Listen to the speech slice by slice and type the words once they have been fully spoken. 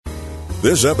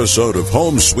This episode of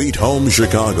Home Sweet Home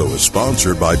Chicago is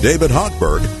sponsored by David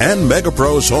Hochberg and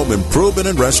MegaPros Home Improvement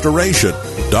and Restoration,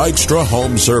 Dykstra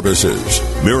Home Services,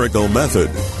 Miracle Method,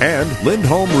 and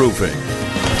Lindholm Roofing.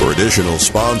 For additional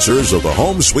sponsors of the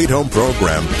Home Sweet Home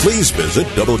program, please visit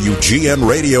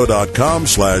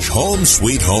WGNradio.com/Home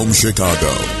Sweet Home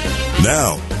Chicago.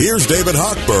 Now, here's David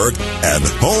Hochberg and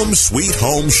Home Sweet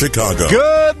Home Chicago.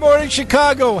 Good morning,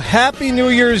 Chicago. Happy New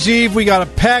Year's Eve. We got a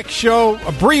packed show,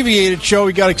 abbreviated show.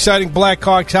 We got exciting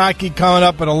Blackhawks hockey coming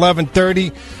up at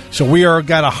 11:30. So we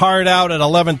got a hard out at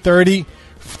 11:30.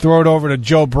 Throw it over to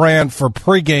Joe Brand for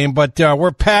pregame. But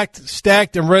we're packed,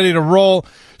 stacked, and ready to roll.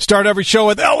 Start every show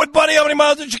with, buddy, how many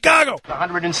miles to Chicago?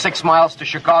 106 miles to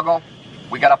Chicago.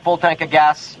 We got a full tank of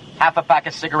gas, half a pack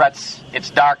of cigarettes. It's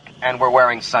dark, and we're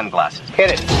wearing sunglasses. Hit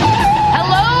it.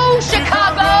 Hello,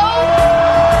 Chicago!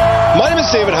 My name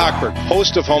is David Hochberg,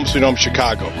 host of Home Sweet Home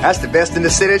Chicago. That's the best in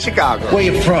the city of Chicago. Where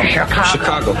you from?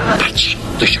 Chicago.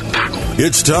 The Chicago.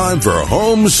 It's time for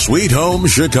Home Sweet Home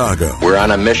Chicago. We're on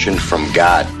a mission from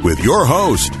God. With your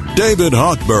host, David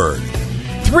Hochberg.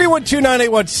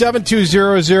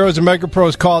 312-981-7200 is a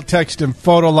MegaPros call, text, and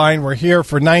photo line. We're here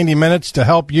for 90 minutes to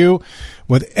help you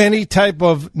with any type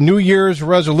of New Year's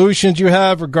resolutions you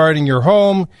have regarding your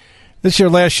home. This is your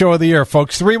last show of the year,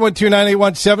 folks.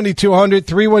 312-981-7200,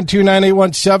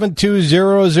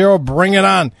 312-981-7200. Bring it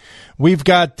on. We've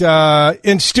got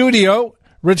in studio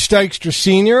Rich Dykstra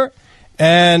Sr.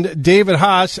 and David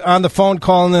Haas on the phone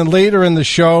calling in later in the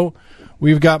show.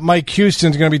 We've got Mike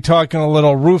Houston's going to be talking a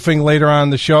little roofing later on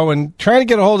in the show and trying to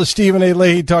get a hold of Stephen A.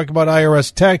 Leahy, talk about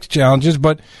IRS tax challenges.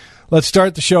 But let's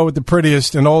start the show with the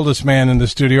prettiest and oldest man in the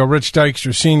studio, Rich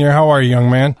Dykstra Sr. How are you, young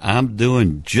man? I'm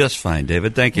doing just fine,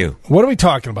 David. Thank you. What are we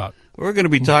talking about? We're going to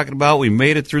be talking about we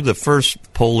made it through the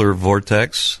first polar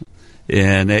vortex,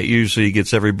 and that usually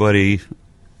gets everybody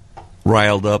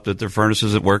riled up that their furnace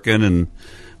isn't working. And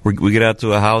we get out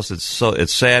to a house.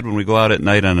 It's sad when we go out at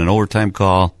night on an overtime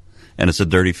call, and it's a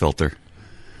dirty filter.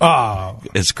 Oh.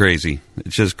 It's crazy.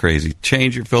 It's just crazy.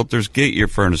 Change your filters. Get your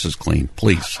furnaces clean,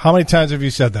 please. How many times have you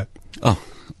said that? Oh,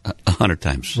 100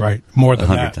 times. Right. More than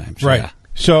 100 that. times. Right. Yeah.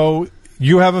 So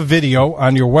you have a video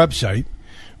on your website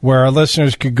where our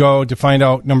listeners could go to find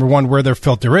out, number one, where their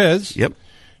filter is. Yep.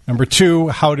 Number two,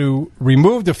 how to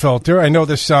remove the filter. I know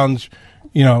this sounds,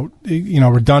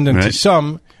 redundant right. to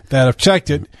some that have checked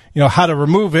it. How to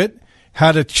remove it,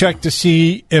 how to check to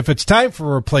see if it's time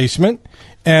for replacement,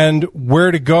 and where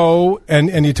to go.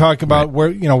 And you talk about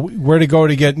where to go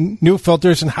to get new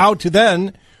filters and how to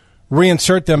then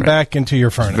reinsert them back into your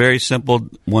furnace. It's very simple.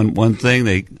 One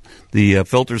thing, the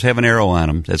filters have an arrow on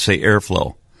them that say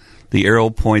airflow. The arrow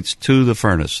points to the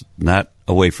furnace, not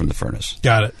away from the furnace.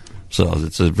 Got it. So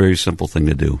it's a very simple thing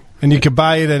to do. And you can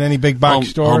buy it at any big box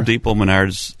store? Home Depot,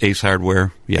 Menards, Ace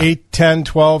Hardware. Yeah. $8, $10,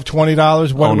 $12,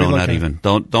 $20? What oh, are we no, not at? even.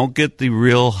 Don't get the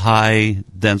real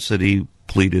high-density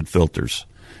pleated filters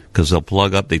because they'll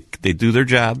plug up. They do their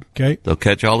job. Okay. They'll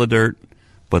catch all the dirt,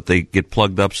 but they get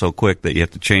plugged up so quick that you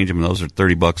have to change them, and those are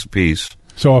 $30 a piece.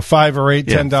 So a $5 or $8,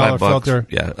 $10 $5. filter?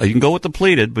 Yeah. You can go with the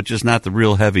pleated, but just not the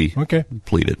real heavy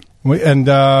pleated. And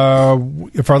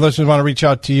if our listeners want to reach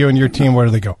out to you and your team, where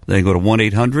do they go? They go to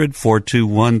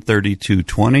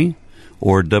 1-800-421-3220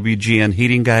 or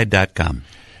WGNHeatingGuide.com.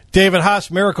 David Haas,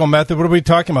 Miracle Method. What are we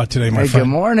talking about today, my friend? Good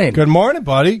morning. Good morning,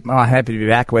 buddy. Well, I'm happy to be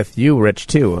back with you, Rich,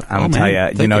 too. I'm going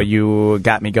to tell you, you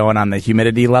got me going on the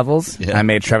humidity levels. Yeah. I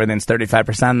made sure everything's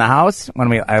 35% in the house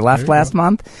when I left last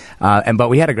month. But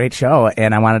we had a great show,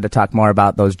 and I wanted to talk more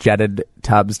about those jetted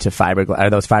tubs to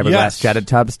fiberglass jetted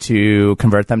tubs to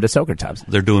convert them to soaker tubs.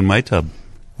 They're doing my tub.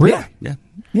 Really? Yeah.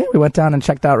 Yeah, we went down and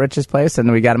checked out Rich's place, and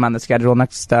we got him on the schedule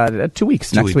next 2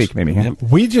 weeks. Next week, maybe. Yep.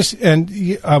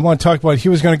 I want to talk about, he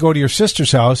was going to go to your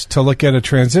sister's house to look at a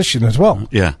transition as well.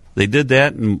 Yeah, they did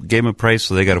that and gave him a price,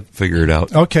 so they got to figure it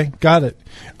out. Okay, got it.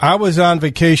 I was on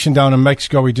vacation down in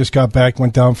Mexico. We just got back,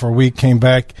 went down for a week, came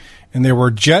back, and there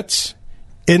were jets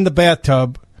in the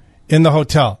bathtub in the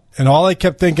hotel. And all I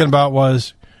kept thinking about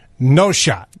was, no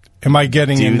shot am I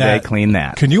getting in that. Do they clean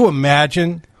that? Can you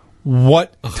imagine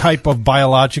what type of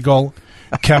biological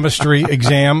chemistry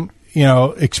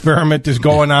experiment is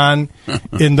going on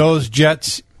in those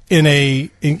jets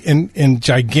in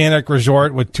gigantic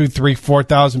resort with 2,000, 3,000,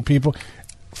 4,000 people?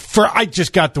 I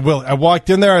just got the will. I walked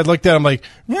in there. I looked at him like,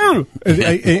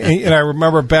 and I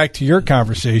remember back to your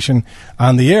conversation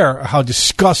on the air how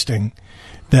disgusting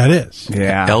that is.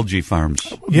 Yeah, algae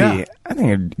farms. Yeah, I think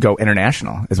it'd go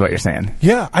international, is what you're saying.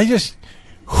 Yeah,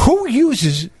 who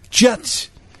uses jets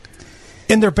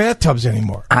in their bathtubs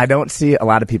anymore? I don't see a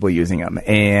lot of people using them,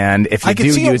 and if you I do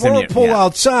can see use a whirlpool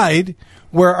outside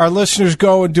where our listeners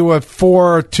go and do a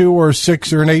 4 or 2 or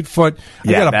 6 or an 8 foot.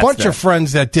 I got a bunch of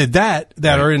friends that did that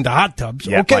are into hot tubs.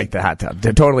 Yeah, okay. like the hot tub.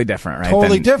 They're totally different, right?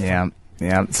 Totally different. Yeah.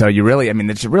 Yeah, so you really, I mean,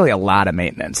 there's really a lot of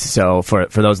maintenance. So for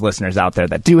those listeners out there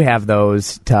that do have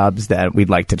those tubs, that we'd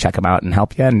like to check them out and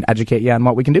help you and educate you on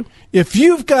what we can do. If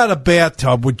you've got a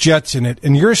bathtub with jets in it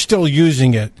and you're still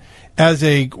using it as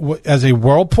a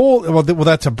whirlpool, well,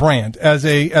 that's a brand. As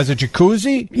a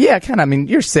jacuzzi, yeah, kind of. I mean,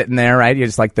 you're sitting there, right? You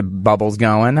just like the bubbles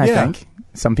going. I think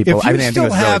some people. If you I think still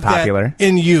it's have really popular. that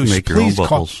in use, Make your please own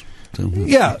call. bubbles.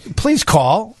 Yeah, please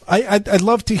call. I'd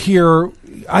love to hear.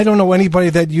 I don't know anybody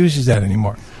that uses that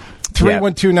anymore.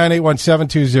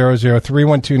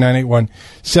 312-981-7200,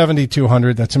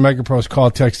 312-981-7200. That's a MegaPro's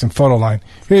call, text, and photo line.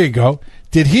 Here you go.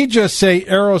 Did he just say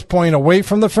arrows pointing away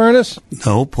from the furnace?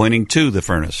 No, pointing to the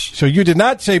furnace. So you did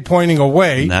not say pointing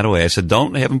away. Not away. I said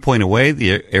don't have him point away.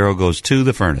 The arrow goes to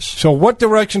the furnace. So what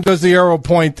direction does the arrow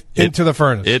point into the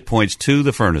furnace? It points to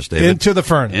the furnace, David. Into the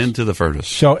furnace. Into the furnace.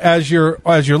 So as you're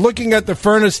looking at the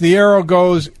furnace, the arrow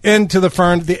goes into the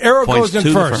furnace. The arrow points goes in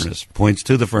to first. The furnace. Points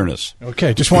to the furnace.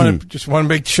 Okay, just want to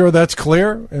make sure that's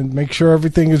clear and make sure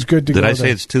everything is good to go. Did I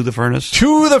say it's to the furnace?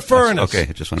 To the furnace.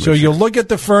 Okay, just want to So make sure. you look at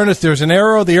the furnace. There's an arrow.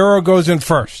 The arrow goes in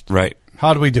first. Right.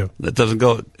 How do we do? It doesn't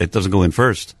go in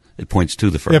first. It points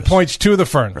to the furnace. It points to the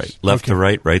furnace. Right. Left to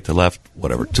right, right to left,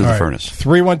 whatever, to the furnace.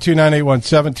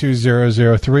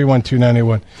 312-981-7200,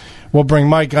 312-981. We'll bring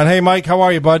Mike on. Hey, Mike, how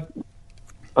are you, bud?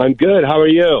 I'm good. How are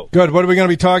you? Good. What are we going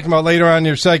to be talking about later on in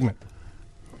your segment?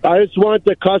 I just want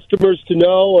the customers to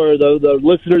know, or the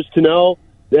listeners to know,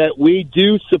 that we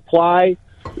do supply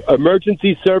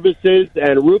emergency services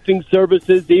and roofing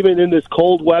services, even in this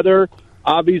cold weather.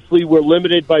 Obviously, we're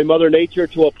limited by Mother Nature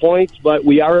to a point, but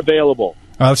we are available.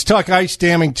 Let's talk ice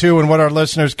damming, too, and what our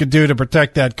listeners could do to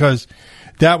protect that, because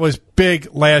that was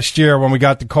big last year when we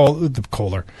got the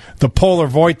polar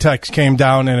vortex came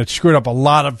down, and it screwed up a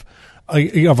lot of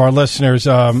our listeners.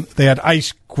 They had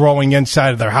ice growing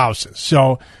inside of their houses.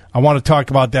 So I want to talk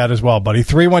about that as well, buddy.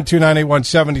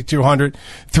 312-981-7200,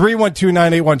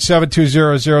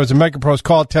 312-981-7200 is the MegaPro's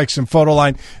call, text, and photo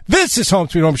line. This is Home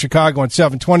Sweet Home Chicago on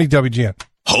 720 WGN.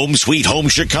 Home Sweet Home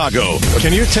Chicago.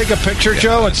 Can you take a picture,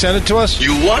 Joe, and send it to us?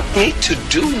 You want me to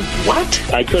do what?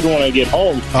 I couldn't when I get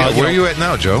home. Where are you at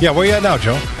now, Joe? Yeah, where are you at now,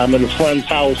 Joe? I'm in a friend's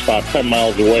house about 10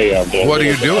 miles away. What are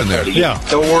you doing there? Yeah.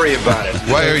 Don't worry about it.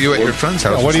 Why are you at your friend's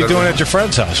house? What are you doing at your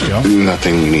friend's house, Joe?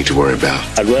 Nothing you need to worry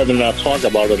about. I'd rather not talk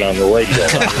about it on the radio.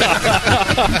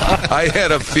 I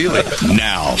had a feeling.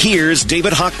 Now, here's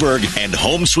David Hochberg and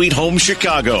Home Sweet Home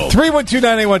Chicago.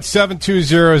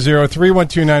 312-981-7200,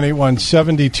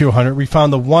 312-981-7200. We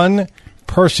found the one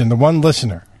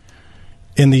listener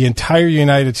in the entire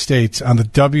United States on the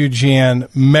WGN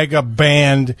mega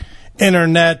band,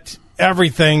 internet,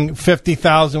 everything,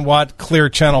 50,000 watt clear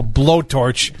channel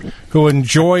blowtorch, who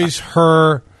enjoys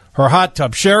her hot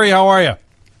tub. Sherry, how are you?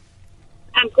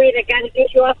 I'm great. I got to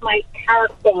get you off my car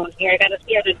phone here. I got to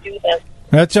see how to do this.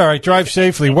 That's all right. Drive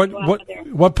safely.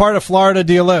 What part of Florida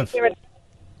do you live?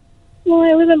 Well,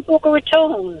 I live in Boca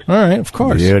Raton. All right, of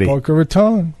course. Beauty. Boca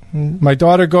Raton. My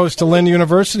daughter goes to Lynn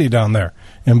University down there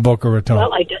in Boca Raton.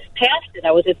 Well, I just passed it.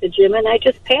 I was at the gym, and I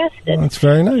just passed it. That's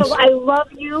very nice. So I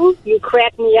love you. You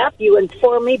crack me up. You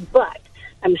inform me. But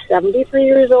I'm 73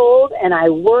 years old, and I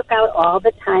work out all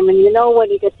the time. And you know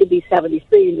when you get to be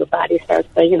 73 and your body starts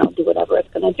to, do whatever it's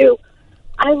going to do.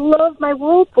 I love my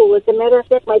whirlpool. As a matter of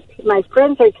fact, my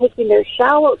friends are taking their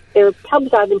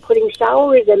tubs out and putting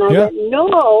showers in. I went,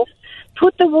 no.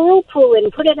 Put the whirlpool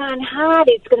in. Put it on hot.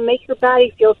 It's going to make your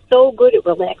body feel so good. It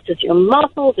relaxes your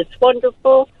muscles. It's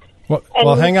wonderful.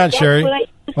 Well, hang on, Sherry.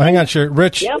 Hang on, Sherry.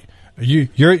 Rich, yep.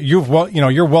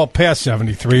 you're well past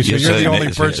 73, so you're the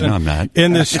only person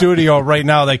in the studio right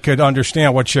now that could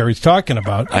understand what Sherry's talking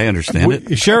about. I understand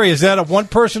it. Sherry, is that a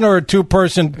one-person or a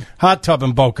two-person hot tub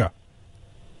in Boca?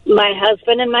 My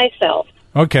husband and myself.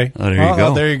 Okay. Oh, there you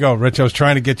go. There you go, Rich. I was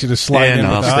trying to get you to slide in with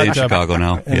I'll the stay hot in tub Chicago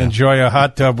now. and enjoy a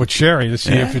hot tub with Sherry to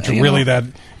see if it's really that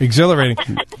exhilarating.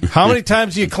 How many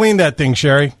times do you clean that thing,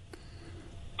 Sherry?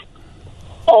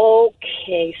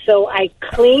 Okay, so I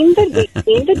clean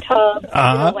the tub,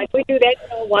 like we do that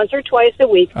once or twice a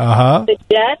week. The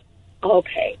jet,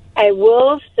 okay. I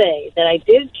will say that I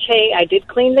did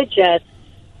clean the jet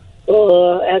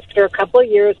after a couple of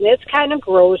years, and it's kind of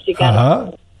gross. You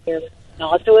got to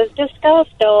also is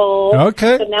disgusting.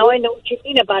 Okay. So now I know what you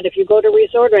mean about if you go to a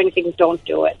resort or anything, don't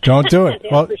do it. Don't do it.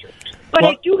 But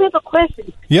I do have a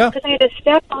question. Yeah. Because I had a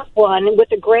step-up one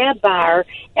with a grab bar,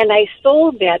 and I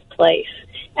sold that place.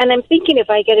 And I'm thinking if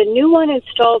I get a new one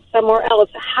installed somewhere else,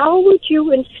 how would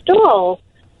you install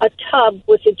a tub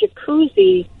with a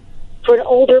jacuzzi for an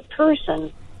older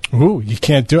person. Ooh, you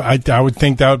can't do it. I would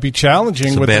think that would be challenging.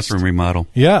 It's a with bathroom remodel.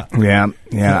 Yeah.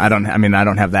 I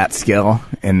don't have that skill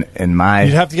in my.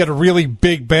 You'd have to get a really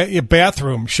big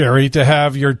bathroom, Sherry, to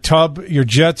have your tub, your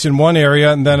jets in one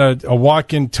area, and then a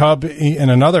walk-in tub in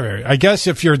another area. I guess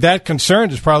if you're that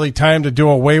concerned, it's probably time to do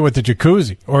away with the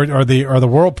jacuzzi or the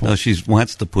whirlpool. No, she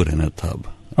wants to put in a tub.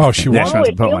 Oh, she wants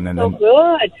to put one in. So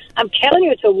good. I'm telling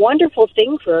you, it's a wonderful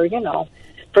thing for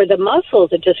for the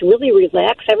muscles. It just really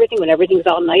relax everything when everything's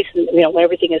all nice and when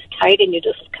everything is tight and you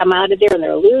just come out of there and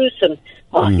they're loose and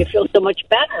you feel so much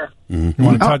better. You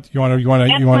want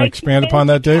to expand upon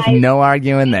that, Dave? No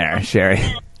arguing there, Sherry.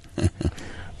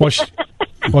 Well,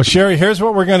 Sherry, here's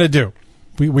what we're going to do.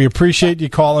 We appreciate you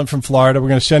calling from Florida. We're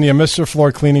going to send you a Mr.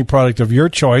 Floor cleaning product of your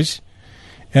choice.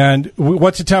 And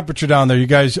what's the temperature down there? You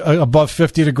guys above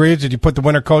 50 degrees? Did you put the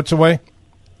winter coats away?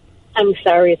 I'm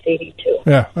sorry, it's 82.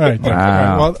 Yeah, all right.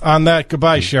 Wow. Well, on that,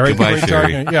 goodbye, Sherry. Goodbye,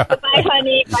 Sherry. Yeah. Bye,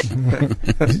 honey.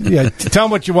 Yeah, tell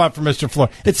them what you want from Mr. Floor.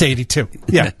 It's 82.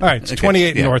 Yeah, all right. It's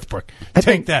 28 in Northbrook.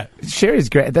 Take that. Sherry's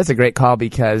great. That's a great call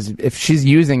because if she's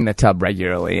using the tub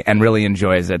regularly and really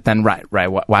enjoys it, then right.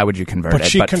 Why would you convert it? But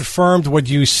she confirmed what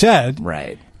you said.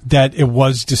 Right. That it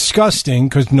was disgusting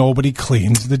because nobody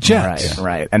cleans the jets.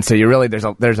 Right. And so you really there's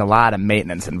a lot of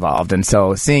maintenance involved, and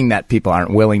so seeing that people aren't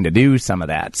willing to do some of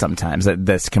that sometimes,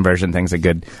 this conversion thing's a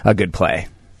good play.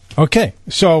 Okay,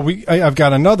 so I've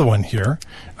got another one here.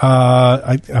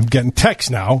 I'm getting texts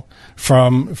now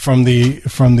from the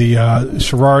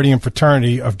sorority and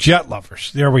fraternity of jet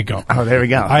lovers. There we go. Oh, there we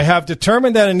go. I have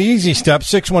determined that an easy step,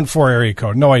 614 area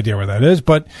code, no idea where that is,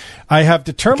 but I have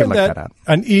determined that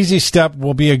an easy step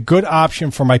will be a good option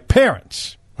for my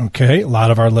parents. Okay, a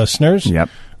lot of our listeners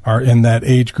are in that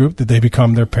age group that they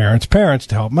become their parents' parents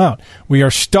to help them out. We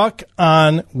are stuck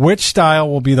on which style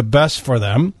will be the best for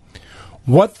them.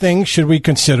 What things should we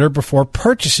consider before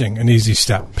purchasing an easy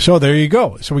step? So there you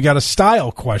go. So we got a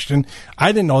style question.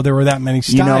 I didn't know there were that many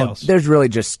styles. There's really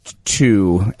just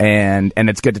two, and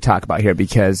it's good to talk about here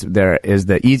because there is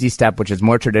the easy step, which is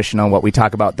more traditional, what we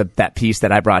talk about, that piece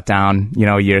that I brought down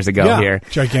years ago here.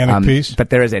 Gigantic piece. But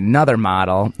there is another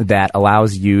model that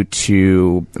allows you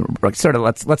to sort of,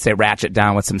 let's say, ratchet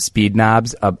down with some speed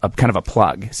knobs, a kind of a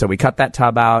plug. So we cut that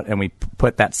tub out and we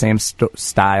put that same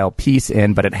style piece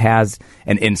in, but it has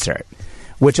an insert,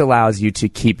 which allows you to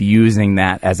keep using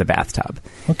that as a bathtub.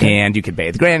 Okay. And you can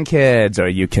bathe grandkids, or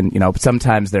you can,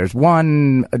 sometimes there's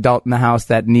one adult in the house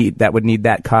that would need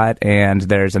that cut, and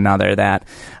there's another that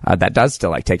does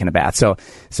still like taking a bath. So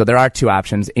there are two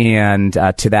options, and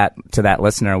to that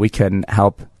listener, we can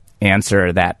help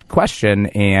answer that question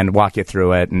and walk you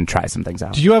through it and try some things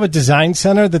out. Do you have a design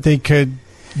center that they could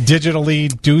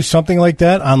digitally do something like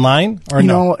that online, or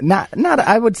no? Not.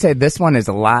 I would say this one is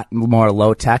a lot more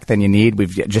low tech than you need.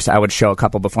 I would show a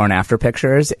couple before and after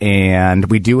pictures, and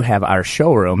we do have our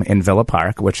showroom in Villa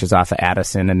Park, which is off of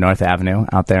Addison and North Avenue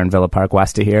out there in Villa Park,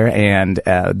 west of here, and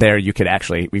there we could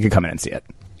come in and see it.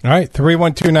 All right,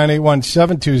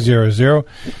 312-981-7200,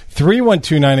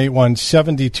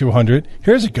 312-981-7200.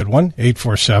 Here's a good one,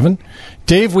 847.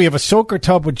 Dave, we have a soaker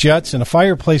tub with jets and a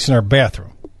fireplace in our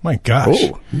bathroom. My gosh.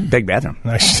 Ooh, big bathroom.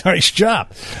 Nice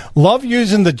job. Love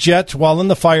using the jets while in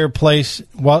the fireplace,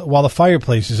 while the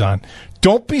fireplace is on.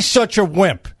 Don't be such a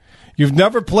wimp. You've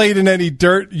never played in any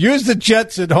dirt. Use the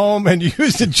jets at home and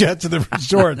use the jets at the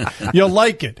resort. You'll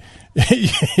like it.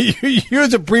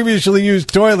 Use a previously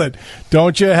used toilet.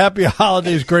 Don't you? Happy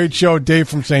holidays. Great show. Dave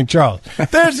from St. Charles.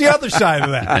 There's the other side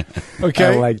of that. Okay.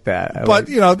 I like that. But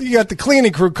you got the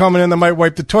cleaning crew coming in that might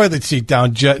wipe the toilet seat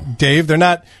down, Dave. They're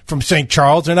not from St.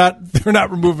 Charles. They're not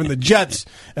removing the jets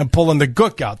and pulling the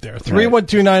gook out there.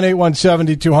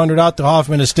 312-981-7200 out to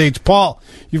Hoffman Estates. Paul,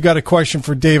 you've got a question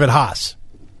for David Haas.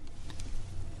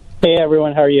 Hey,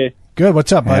 everyone. How are you? Good.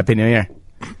 What's up, bud? Happy New Year.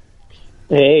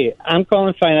 Hey, I'm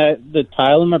calling to find out the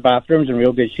tile in my bathroom's in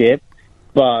real good shape,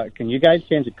 but can you guys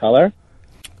change the color?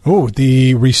 Oh,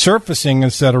 the resurfacing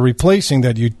instead of replacing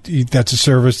that's a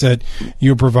service that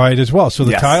you provide as well. So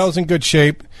the tile's in good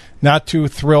shape. Not too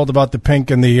thrilled about the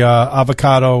pink and the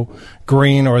avocado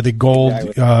green or the gold,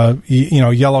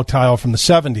 yellow tile from the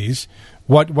 70s.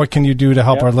 What can you do to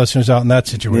help our listeners out in that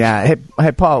situation? Yeah.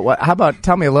 Hey, Paul, how about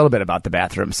tell me a little bit about the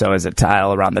bathroom? So is it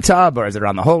tile around the tub, or is it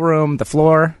around the whole room, the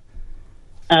floor?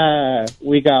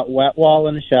 We got wet wall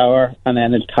in the shower, and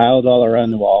then it's tiled all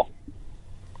around the wall.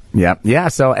 Yeah.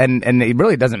 So, and it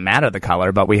really doesn't matter the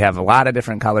color, but we have a lot of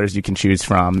different colors you can choose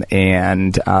from.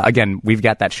 And again, we've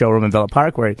got that showroom in Villa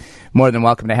Park. We're more than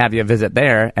welcome to have you visit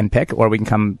there and pick, or we can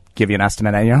come give you an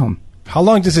estimate at your home. How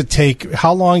long does it take?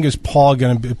 How long is Paul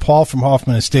from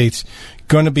Hoffman Estates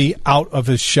going to be out of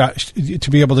his to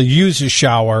be able to use his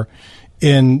shower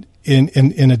in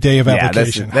a day of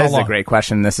application? This is a great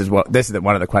question. This is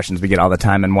one of the questions we get all the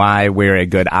time, and why we're a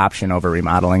good option over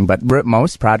remodeling. But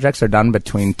most projects are done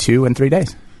between 2 and 3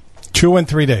 days. 2 and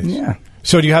 3 days. Yeah.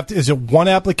 So do you have to? Is it one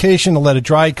application to let it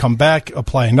dry, come back,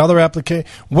 apply another application?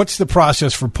 What's the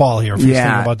process for Paul here if he's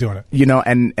thinking about doing it?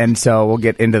 And so we'll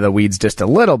get into the weeds just a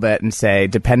little bit and say,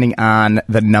 depending on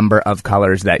the number of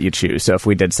colors that you choose. So if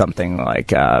we did something like,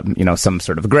 some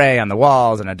sort of gray on the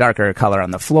walls and a darker color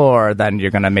on the floor, then you're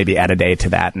going to maybe add a day to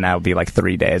that, and that would be like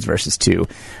 3 days versus 2.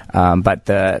 But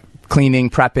the cleaning,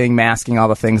 prepping, masking, all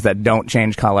the things that don't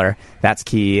change color, that's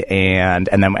key. And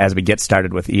then as we get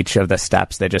started with each of the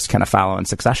steps, they just kind of follow in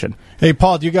succession. Hey,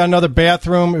 Paul, do you got another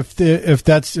bathroom if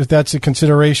that's a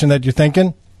consideration that you're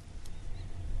thinking?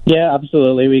 Yeah,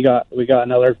 absolutely. We got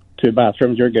another 2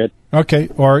 bathrooms. You're good. Okay,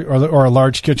 or a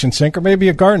large kitchen sink, or maybe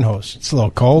a garden hose. It's a little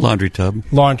cold. Laundry tub.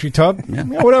 Yeah,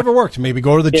 whatever works. Maybe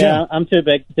go to the gym. Yeah, I'm too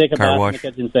big to take a bath in the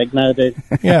kitchen sink nowadays.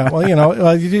 Yeah, well,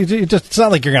 it's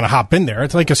not like you're going to hop in there.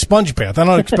 It's like a sponge bath. I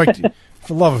don't expect you.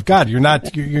 For the love of God, you're not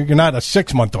a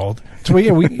 6-month-old. So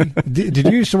did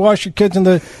you used to wash your kids in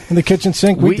the kitchen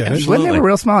sink? We did. When they were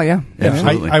real small, yeah.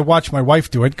 I watched my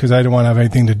wife do it because I didn't want to have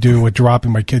anything to do with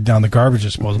dropping my kid down the garbage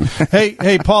disposal.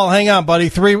 hey, Paul, hang on, buddy.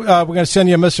 We're going to send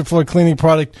you a Mr. Floor cleaning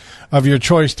product of your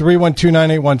choice.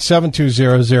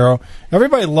 312-981-7200.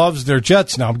 Everybody loves their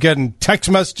jets now. I'm getting text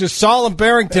messages. Saul in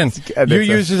Barrington, you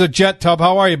use a jet tub.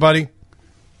 How are you, buddy?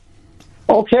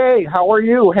 Okay, how are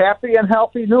you? Happy and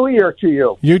healthy New Year to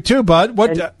you. You too, bud.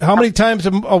 How many times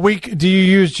a week do you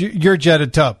use your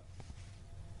jetted tub?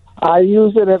 I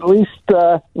use it at least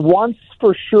once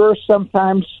for sure,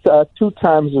 sometimes 2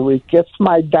 times a week. It's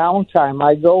my downtime.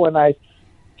 I go and I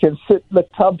can sit in the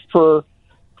tub for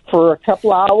a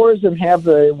couple hours and have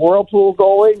the whirlpool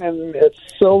going, and it's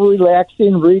so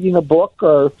relaxing reading a book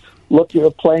or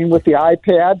playing with the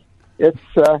iPad.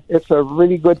 It's a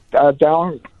really good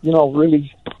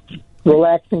really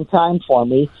relaxing time for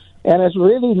me, and it's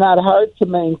really not hard to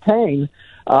maintain.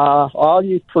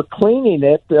 For cleaning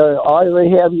it, all they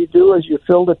have you do is you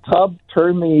fill the tub,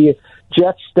 turn the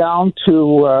jets down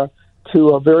to a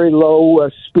very low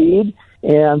speed,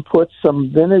 and put some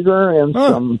vinegar and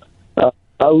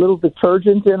a little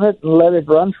detergent in it, and let it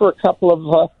run for a couple of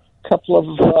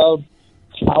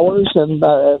hours, and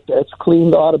it's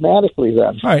cleaned automatically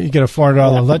then. All right, you get a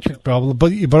 $400 electric bill,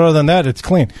 but other than that, it's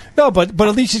clean. No, but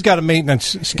at least he's got a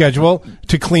maintenance schedule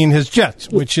to clean his jets,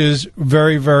 which is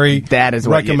very, very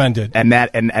recommended. And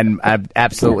I'm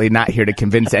absolutely not here to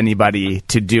convince anybody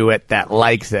to do it that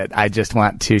likes it. I just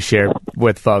want to share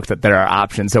with folks that there are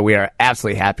options. So we are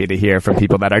absolutely happy to hear from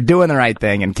people that are doing the right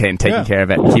thing and taking care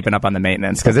of it and keeping up on the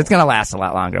maintenance, because it's going to last a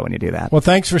lot longer when you do that. Well,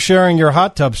 thanks for sharing your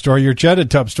hot tub story, your jetted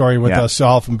tub story with us,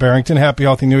 Saul from Barrington. Happy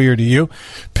healthy New Year to you.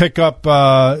 Pick up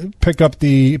Saul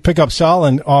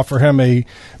and offer him a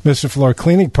Mr. Floor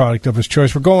cleaning product of his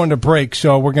choice. We're going to break,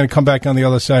 so we're going to come back on the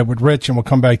other side with Rich, and we'll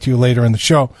come back to you later in the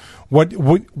show.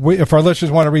 If our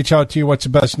listeners want to reach out to you, what's the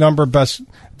best number, best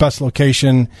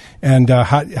location, and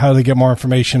how do they get more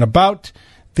information about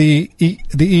the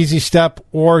easy step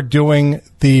or doing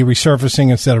the resurfacing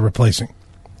instead of replacing?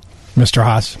 Mr.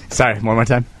 Haas. Sorry, one more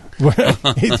time.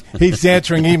 He's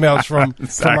answering emails from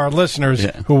our listeners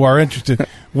who are interested.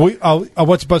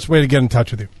 What's the best way to get in touch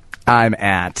with you? I'm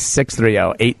at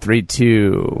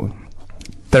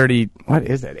 630-832-30. What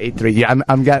is that? 83. Yeah,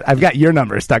 I've got your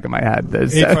number stuck in my head.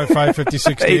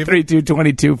 855-56.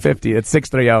 832-2250. It's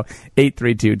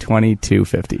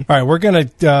 630-832-2250. All right, we're gonna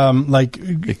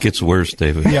It gets worse,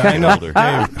 David. Yeah, I know. Dave,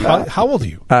 how old are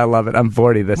you? I love it. I'm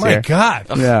 40 this year. My God.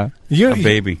 Yeah. A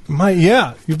baby.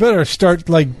 You better start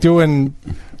doing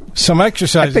some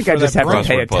exercises. I think I just have to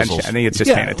pay attention. I think it's just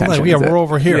paying attention. We're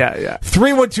over here. Yeah.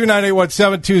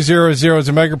 312-981-7200 is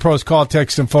a MegaPro's call,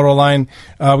 text, and photo line.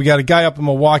 We got a guy up in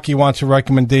Milwaukee wants a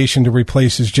recommendation to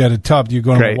replace his jetted tub. Do you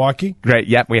go to Milwaukee? Great.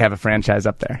 Yep, we have a franchise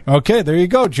up there. Okay, there you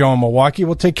go, Joe in Milwaukee.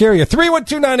 We'll take care of you.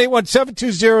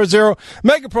 312-981-7200.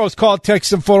 MegaPro's call,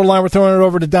 text, and photo line. We're throwing it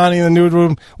over to Donnie in the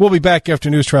newsroom. We'll be back after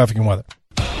news, traffic, and weather.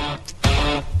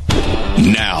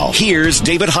 Now, here's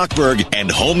David Hochberg and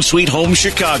Home Sweet Home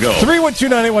Chicago.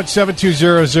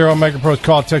 312-981-7200, MegaPro's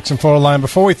call, text, and photo line.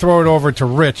 Before we throw it over to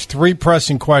Rich, 3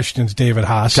 pressing questions, David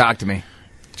Haas. Talk to me.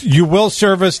 You will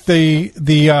service the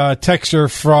texter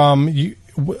from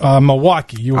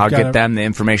Milwaukee. I'll get them the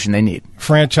information they need.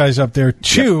 Franchise up there.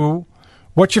 2,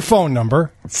 what's your phone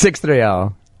number?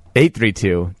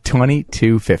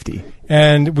 630-832-2250.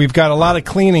 And we've got a lot of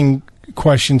cleaning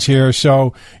questions here,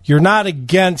 so you're not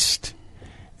against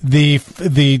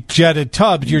the jetted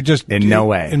tubs. You're just in no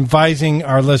way advising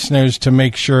our listeners to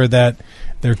make sure that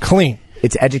they're clean.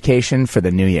 It's education for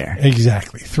the new year.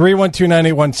 Exactly.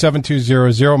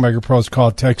 312-981-7200, MegaPro's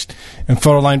call, text, and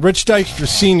photo line. Rich Dykstra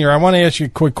Sr., I want to ask you a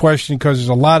quick question because there's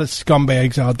a lot of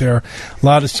scumbags out there, a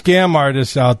lot of scam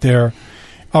artists out there.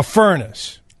 A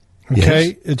furnace, okay?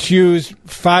 Yes. It's used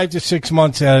 5 to 6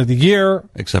 months out of the year.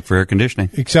 Except for air conditioning.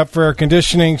 Except for air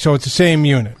conditioning, so it's the same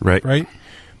unit. Right.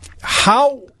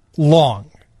 How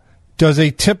long does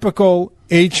a typical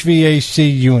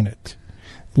HVAC unit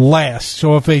last?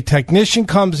 So if a technician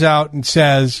comes out and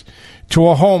says to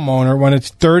a homeowner when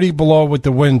it's 30 below with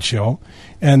the wind chill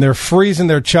and they're freezing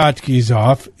their tchotchkes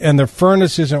off and their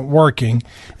furnace isn't working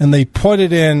and they put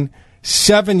it in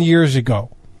 7 years ago,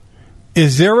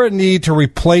 is there a need to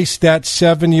replace that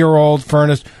 7-year-old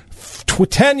furnace,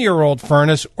 10-year-old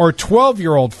furnace, or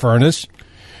 12-year-old furnace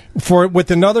with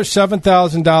another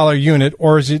 $7,000 unit,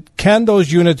 or can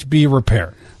those units be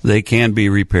repaired? They can be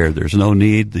repaired. There's no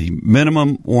need. The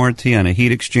minimum warranty on a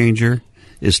heat exchanger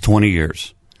is 20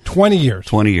 years. 20 years?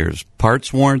 20 years.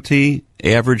 Parts warranty,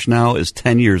 average now, is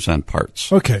 10 years on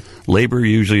parts. Okay. Labor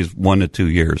usually is 1 to 2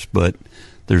 years, but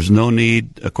there's no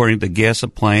need, according to Gas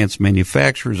Appliance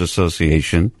Manufacturers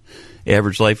Association,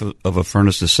 average life of a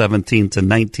furnace is 17 to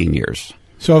 19 years.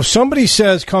 So if somebody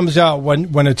comes out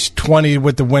when it's 20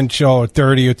 with the wind chill or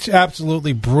 30, it's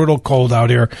absolutely brutal cold out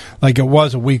here like it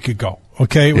was a week ago.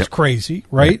 Okay, it was crazy,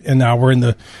 right? And now we're in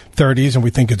the 30s and we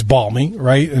think it's balmy,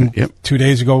 right? And 2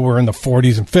 days ago we were in the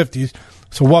 40s and 50s.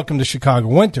 So welcome to Chicago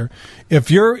winter.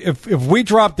 If we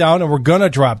drop down, and we're going to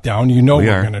drop down,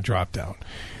 we're going to drop down.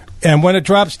 And when it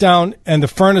drops down and the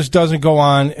furnace doesn't go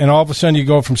on, and all of a sudden you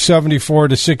go from 74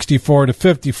 to 64 to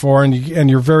 54, and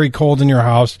you're very cold in your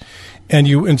house, and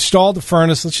you install the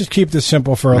furnace. Let's just keep this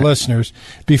simple for our listeners.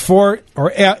 Before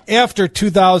or after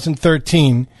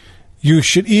 2013, you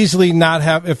should easily not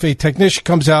have, if a technician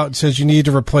comes out and says you need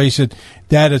to replace it,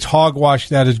 that is hogwash,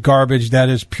 that is garbage, that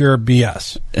is pure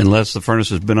BS. Unless the furnace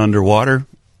has been underwater,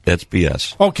 that's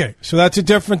BS. Okay, so that's a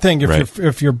different thing.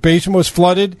 If your basement was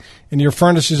flooded and your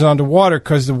furnace is underwater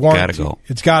because the warranty,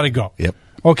 it's got to go. Yep.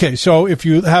 Okay, so if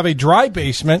you have a dry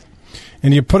basement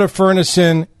and you put a furnace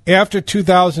in after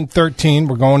 2013,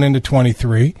 we're going into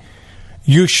 23,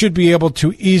 you should be able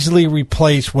to easily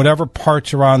replace whatever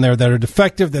parts are on there that are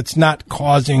defective that's not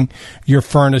causing your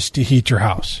furnace to heat your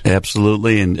house.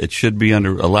 Absolutely, and it should be a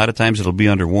lot of times it'll be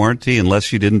under warranty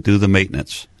unless you didn't do the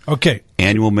maintenance. Okay.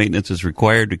 Annual maintenance is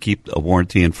required to keep a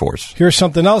warranty in force. Here's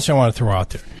something else I want to throw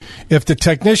out there. If the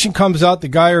technician comes out, the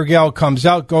guy or gal comes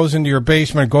out, goes into your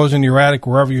basement, goes into your attic,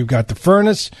 wherever you've got the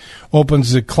furnace,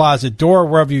 opens the closet door,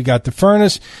 wherever you got the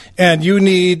furnace, and you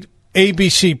need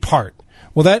ABC part.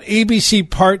 Will that ABC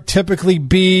part typically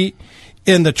be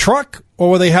in the truck,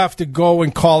 or will they have to go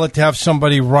and call it to have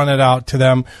somebody run it out to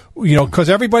them? Because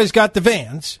everybody's got the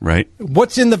vans. Right.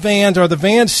 What's in the vans? Are the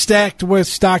vans stocked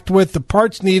with the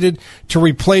parts needed to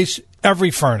replace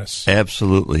every furnace?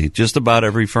 Absolutely. Just about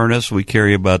every furnace. We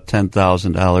carry about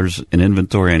 $10,000 in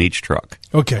inventory on each truck.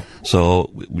 Okay.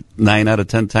 So 9 out of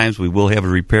 10 times we will have a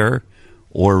repair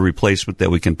or a replacement that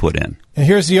we can put in. And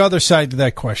here's the other side to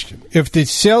that question. If the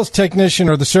sales technician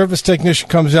or the service technician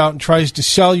comes out and tries to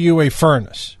sell you a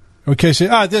furnace, okay, say,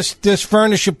 this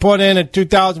furnace you put in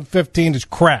 2015 is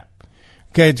crap.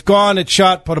 Okay, it's gone, it's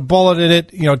shot, put a bullet in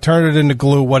it, turn it into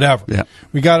glue, whatever. Yeah.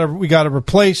 We got to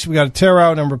replace, we got to tear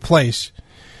out and replace.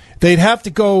 They'd have to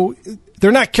go.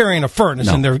 They're not carrying a furnace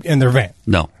in their van.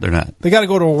 No, they're not. They got to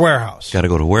go to a warehouse. Got to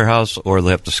go to a warehouse, or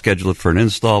they have to schedule it for an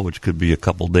install, which could be a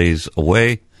couple days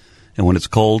away. And when it's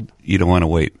cold, you don't want to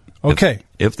wait. Okay.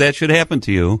 If that should happen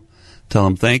to you, tell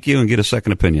them thank you and get a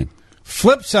second opinion.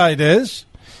 Flip side is,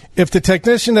 if the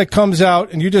technician that comes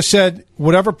out and you just said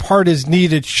whatever part is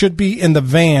needed should be in the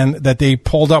van that they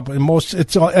pulled up, and a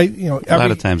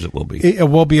lot of times it will be. It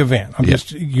will be a van. I'm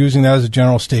just using that as a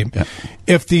general statement.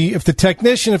 Yeah. If the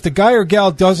technician, if the guy or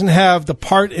gal doesn't have the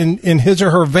part in his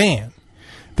or her van,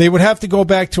 they would have to go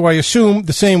back to, I assume,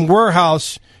 the same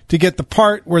warehouse to get the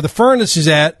part where the furnace is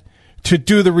at to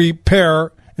do the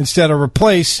repair instead of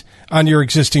replace on your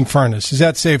existing furnace. Is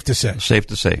that safe to say? Safe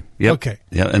to say. Yep. Okay.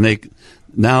 Yeah, and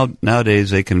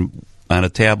nowadays they can, on a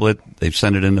tablet, they've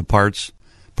sent it into parts.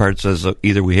 Parts says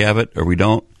either we have it or we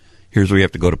don't. Here's where you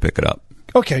have to go to pick it up.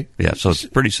 Okay. Yeah, so it's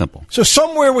pretty simple. So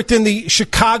somewhere within the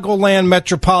Chicagoland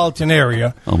metropolitan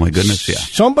area. Oh, my goodness, yeah.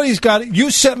 Somebody's got it.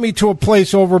 You sent me to a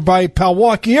place over by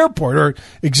Palwaukee Airport or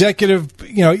Executive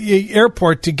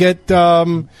Airport to get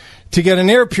an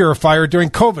air purifier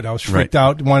during COVID. I was freaked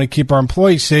out and wanted to keep our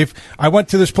employees safe. I went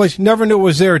to this place, never knew it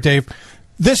was there, Dave.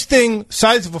 this thing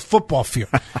size of a football field.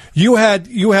 You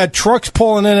had trucks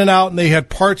pulling in and out, and they had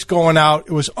parts going out.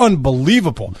 It was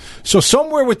unbelievable. So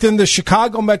somewhere within the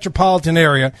Chicago metropolitan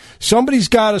area, somebody's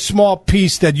got a small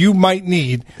piece that you might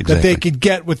need that they could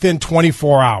get within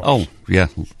 24 hours. Oh, yeah,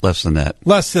 less than that.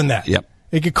 Less than that. Yep.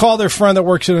 They could call their friend that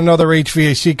works at another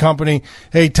HVAC company.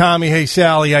 Hey, Tommy. Hey,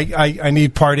 Sally. I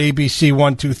need part ABC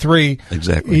 123.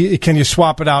 Exactly. Can you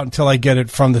swap it out until I get it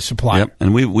from the supplier? Yep.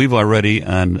 And we've already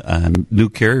on new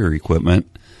Carrier equipment.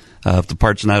 If the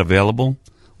part's not available,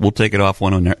 we'll take it off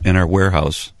one in our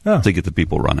warehouse to get the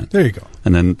people running. There you go.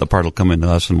 And then the part will come into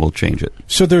us, and we'll change it.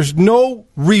 So there's no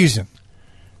reason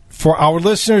for our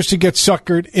listeners to get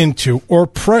suckered into or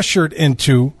pressured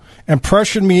into. And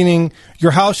pressure meaning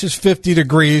your house is 50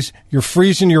 degrees, you're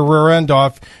freezing your rear end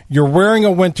off, you're wearing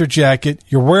a winter jacket,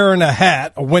 you're wearing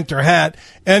a winter hat,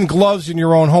 and gloves in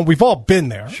your own home. We've all been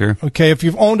there. Sure. Okay, if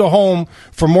you've owned a home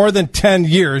for more than 10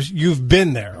 years, you've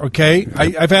been there, okay?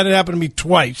 I've had it happen to me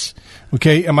twice,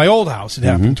 okay? In my old house, it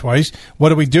happened twice.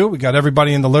 What do? We got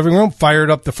everybody in the living room, fired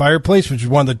up the fireplace, which is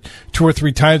one of the 2 or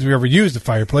 3 times we ever used the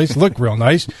fireplace. It looked real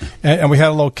nice. And we had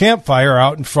a little campfire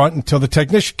out in front until the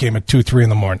technician came at 2, 3 in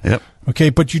the morning. Yep.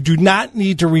 Okay, but you do not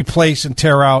need to replace and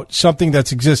tear out something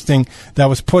that's existing that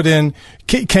was put in.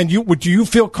 Would you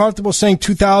feel comfortable saying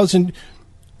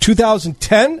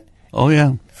 2010? Oh,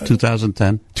 yeah,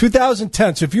 2010.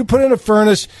 2010. So if you put in a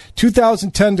furnace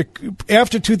 2010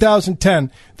 after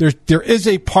 2010, there is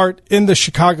a part in the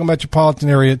Chicago metropolitan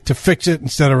area to fix it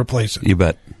instead of replace it. You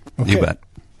bet. Okay. You bet.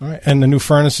 All right. And the new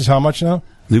furnace is how much now?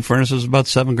 New furnace is about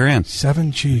 $7,000.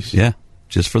 7 G's. Yeah,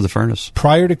 just for the furnace.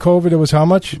 Prior to COVID, it was how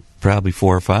much? Probably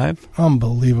 4 or 5.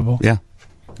 Unbelievable. Yeah.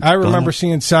 I remember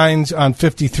seeing signs on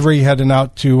 53 heading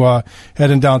down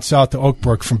south to Oak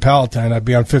Brook from Palatine. I'd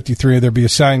be on 53. There'd be a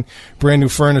sign, brand new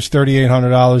furnace,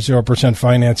 $3,800, 0%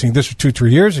 financing. This was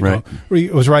 2-3 years ago. Right.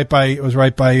 It was right by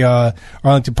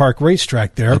Arlington Park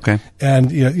Racetrack there. Okay. And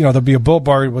there'd be a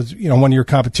billboard. It was one of your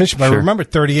competition. But I remember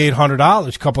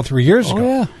 $3,800 a couple 3 years ago.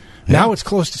 Yeah. Now it's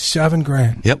close to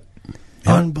 $7,000. Yep.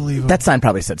 Unbelievable. That sign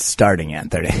probably said starting at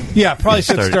 30. Yeah, probably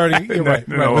said starting. You're right.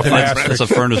 With an asterisk. That's a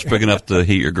furnace big enough to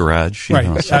heat your garage.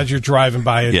 As you're driving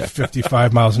by at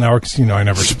 55 miles an hour, because I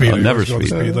never speed. Never speed.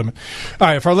 Speed limit. All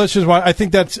right, if our listeners want, I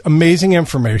think that's amazing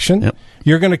information. Yep.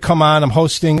 You're going to come on. I'm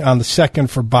hosting on the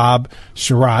 2nd for Bob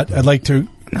Surratt. I'd like to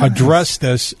address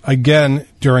this again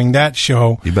during that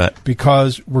show. You bet.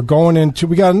 Because we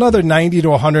got another 90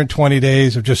 to 120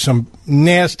 days of just some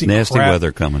nasty crap.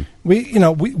 Weather coming. We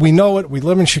know it. We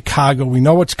live in Chicago. We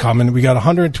know what's coming. We got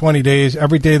 120 days.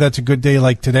 Every day that's a good day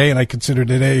like today, and I consider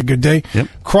today a good day. Yep.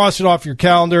 Cross it off your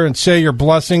calendar and say your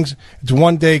blessings. It's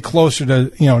one day closer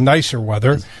to nicer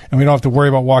weather, and we don't have to worry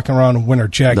about walking around in winter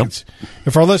jackets. Nope.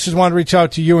 If our listeners want to reach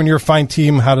out to you and your fine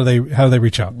team, how do they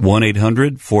reach out?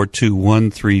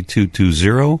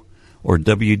 1-800-421-3220 or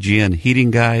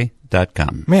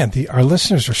WGNHeatingGuy.com. Man, our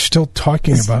listeners are still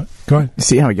talking about. Go ahead.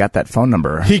 See how he got that phone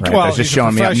number? It's just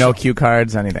showing me no cue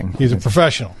cards, anything. He's a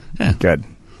professional. Yeah. Good.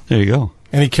 There you go.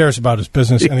 And he cares about his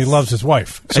business, and he loves his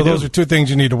wife. So those are 2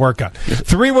 things you need to work on.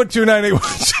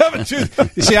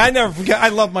 312-981-72. You see, I never forget. I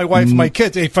love my wife and my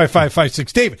kids.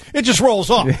 855-56-DAVID. It just rolls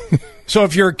off. So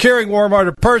if you're a caring,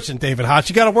 warm-hearted person, David Hotz,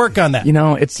 you got to work on that.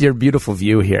 It's your beautiful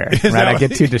view here. Right? I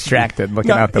get too distracted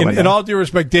looking out the window. In all due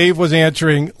respect, Dave was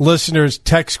answering listeners'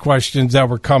 text questions that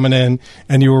were coming in,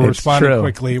 and you were responding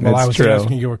quickly while I was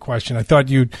asking you a question. I thought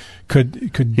you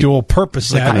could dual purpose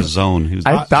that. Like in a zone.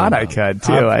 I thought I could,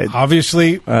 too.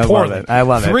 Obviously, poorly. I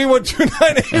love it.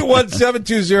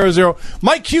 312-981-7200.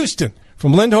 Mike Houston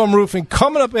from Lindholm Roofing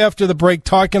coming up after the break,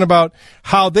 talking about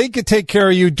how they could take care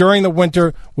of you during the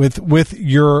winter with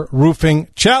your roofing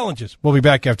challenges. We'll be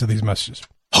back after these messages.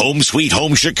 Home Sweet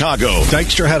Home Chicago.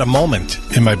 Dykstra had a moment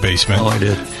in my basement. Oh, I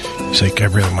did. He's like, I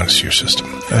really want to see your system.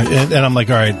 And I'm like,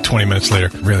 all right, 20 minutes later,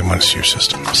 I really want to see your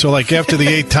system. So like after the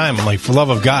 8th time, I'm like, for love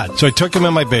of God. So I took him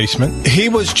in my basement. He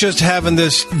was just having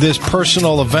this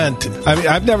personal event. I mean,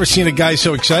 I've never seen a guy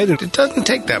so excited. It doesn't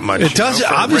take that much. It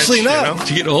doesn't. Obviously not.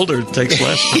 To get older, it takes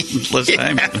less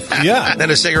time. Yeah. Then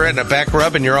a cigarette and a back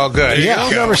rub and you're all good. Yeah,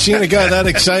 I've never seen a guy that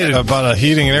excited about a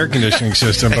heating and air conditioning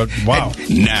system, but wow.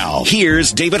 Now,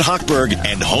 here's David Hochberg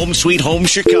and Home Sweet Home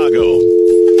Chicago.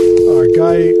 Our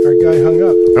guy hung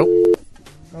up. Oh,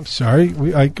 I'm sorry.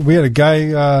 We had a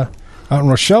guy out in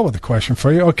Rochelle with a question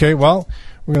for you. Okay, well,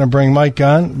 we're going to bring Mike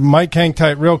on. Mike, hang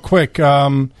tight real quick.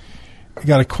 I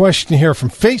got a question here from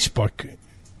Facebook,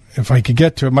 if I could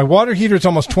get to it. My water heater is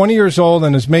almost 20 years old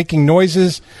and is making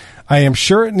noises. I am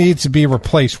sure it needs to be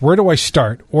replaced. Where do I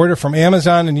start? Order from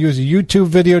Amazon and use a YouTube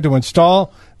video to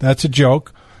install? That's a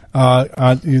joke.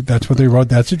 That's what they wrote.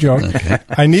 That's a joke. Okay.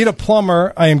 I need a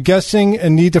plumber. I am guessing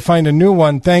and need to find a new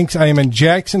one. Thanks. I am in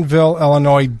Jacksonville,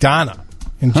 Illinois. Donna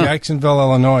in Jacksonville,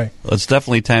 Illinois. Well, it's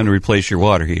definitely time to replace your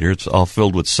water heater. It's all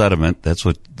filled with sediment. That's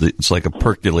what it's like, a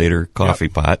percolator coffee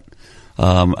pot.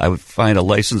 I would find a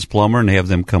licensed plumber and have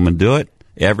them come and do it.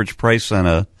 Average price on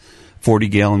a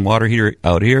 40-gallon water heater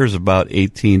out here is about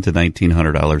 $1,800 to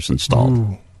 $1,900 installed.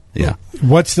 Ooh. Yeah.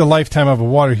 What's the lifetime of a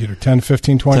water heater? 10,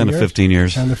 15, 20 years? 10 to 15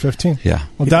 years. 10 to 15? Yeah.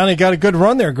 Well, Donnie, got a good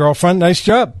run there, girlfriend. Nice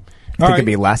job. You think it'd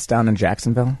be less down in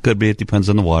Jacksonville? Could be. It depends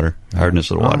on the water, hardness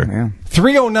of the water. Yeah.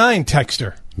 309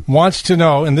 texter wants to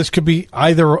know, and this could be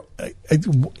either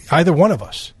one of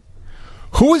us.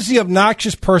 Who is the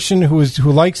obnoxious person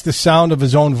who likes the sound of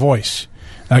his own voice?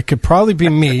 That could probably be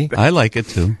me. I like it,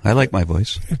 too. I like my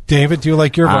voice. David, do you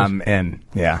like your voice?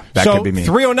 Yeah, that could be me.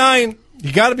 309,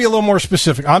 you got to be a little more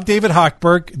specific. I'm David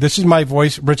Hochberg. This is my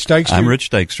voice. Rich Dykstra. I'm Rich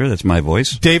Dykstra. That's my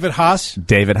voice. David Haas.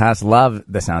 David Haas. Love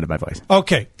the sound of my voice.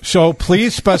 Okay, so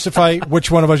please specify which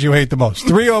one of us you hate the most.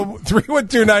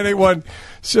 312-981.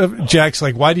 So Jack's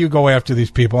like, why do you go after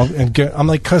these people? And I'm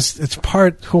like, because it's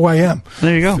part who I am.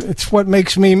 There you go. It's what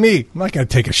makes me me. I'm not going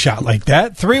to take a shot like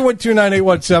that.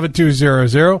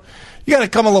 312-981-7200. You got to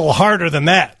come a little harder than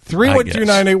that.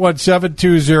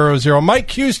 312-981-7200. Mike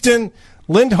Houston,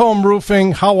 Lindholm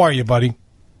Roofing. How are you, buddy?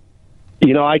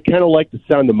 You know, I kind of like the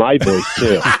sound of my voice,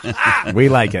 too. We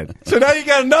like it. So now you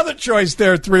got another choice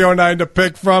there, 309, to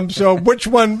pick from. So which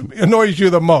one annoys you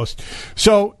the most?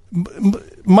 So,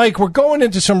 Mike, we're going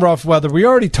into some rough weather. We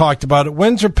already talked about it.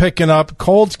 Winds are picking up.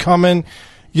 Cold's coming.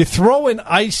 You throw in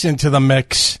ice into the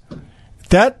mix.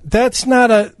 That's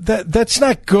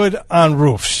not good on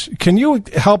roofs. Can you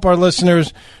help our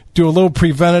listeners do a little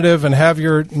preventative and have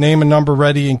your name and number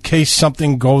ready in case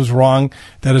something goes wrong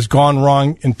that has gone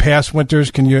wrong in past winters?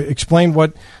 Can you explain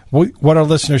what our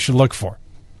listeners should look for?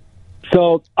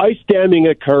 So ice damming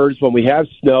occurs when we have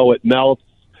snow. It melts.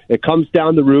 It comes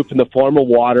down the roof in the form of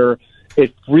water.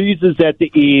 It freezes at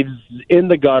the eaves, in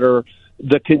the gutter.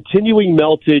 The continuing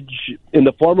meltage in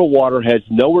the form of water has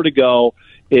nowhere to go.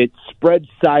 It spreads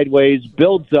sideways,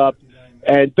 builds up,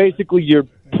 and basically you're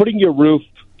putting your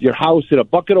house in a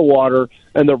bucket of water,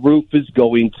 and the roof is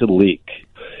going to leak.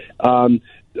 A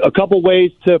couple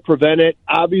ways to prevent it.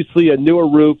 Obviously, a newer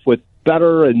roof with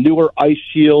better and newer ice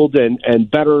shield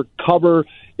and better cover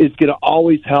is going to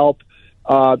always help.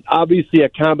 Obviously, a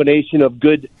combination of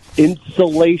good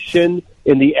insulation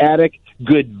in the attic,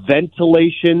 good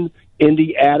ventilation in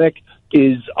the attic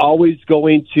is always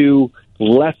going to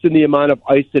lessen the amount of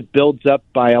ice that builds up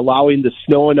by allowing the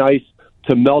snow and ice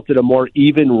to melt at a more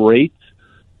even rate.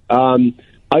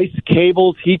 Ice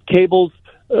cables, heat cables,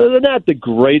 they're not the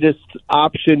greatest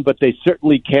option, but they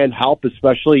certainly can help,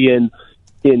 especially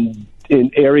in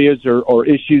areas or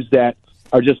issues that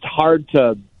are just hard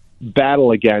to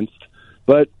battle against.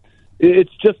 But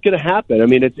it's just going to happen. I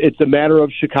mean, it's a matter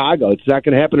of Chicago. It's not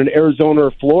going to happen in Arizona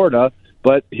or Florida,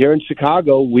 but here in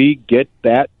Chicago, we get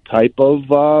that type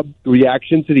of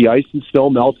reaction to the ice and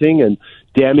snow melting and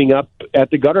damming up at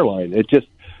the gutter line. It's just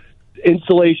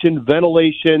insulation,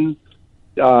 ventilation,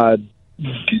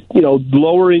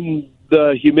 lowering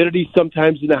the humidity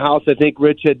sometimes in the house. I think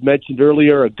Rich had mentioned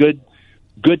earlier a good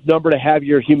number to have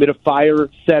your humidifier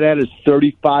set at is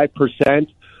 35%.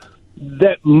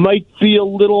 That might be a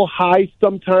little high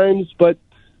sometimes, but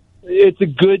it's a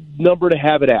good number to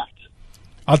have it at.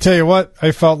 I'll tell you what,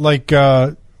 I felt like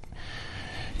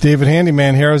David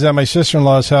Handyman here. I was at my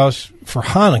sister-in-law's house for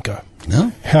Hanukkah.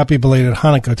 No? Happy belated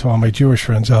Hanukkah to all my Jewish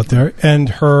friends out there. And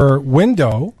her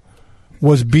window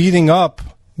was beating up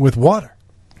with water.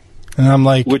 And I'm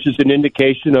like... Which is an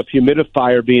indication of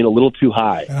humidifier being a little too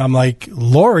high. And I'm like,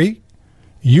 Lori,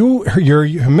 your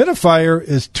humidifier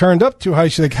is turned up too high.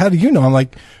 She's like, how do you know? I'm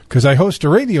like, because I host a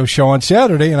radio show on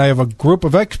Saturday, and I have a group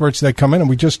of experts that come in, and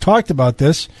we just talked about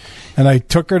this. And I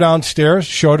took her downstairs,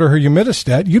 showed her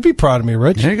humidistat. You'd be proud of me,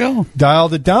 Rich. There you go.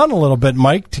 Dialed it down a little bit,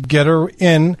 Mike, to get her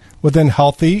in within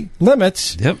healthy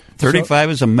limits. Yep,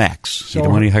 35 is a max. You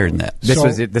don't want any higher than that.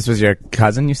 This was your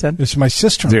cousin, you said? This is my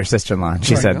sister-in-law. Your sister-in-law.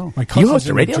 She said, you host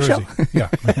a radio show? Yeah.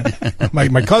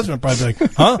 my cousin would probably be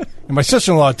like, huh? And my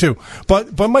sister-in-law, too.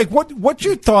 But Mike, what's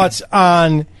your thoughts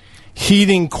on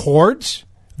heating cords,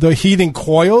 the heating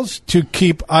coils to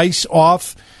keep ice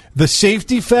off, the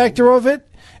safety factor of it,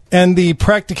 and the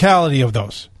practicality of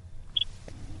those?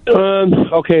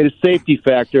 Okay, the safety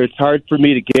factor, it's hard for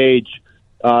me to gauge.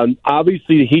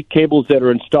 Obviously, the heat cables that are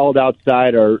installed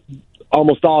outside are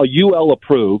almost all UL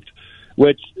approved,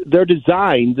 which they're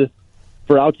designed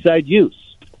for outside use.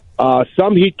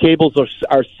 Some heat cables are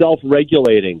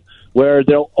self-regulating, where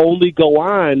they'll only go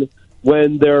on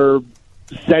when they're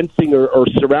sensing or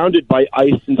surrounded by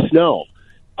ice and snow.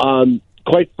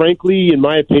 Quite frankly, in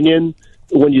my opinion,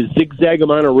 when you zigzag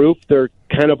them on a roof, they're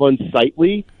kind of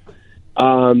unsightly.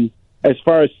 As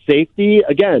far as safety,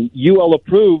 again, UL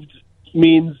approved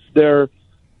means they're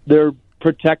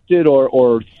protected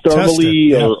or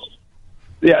thermally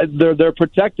they're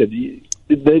protected.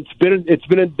 They've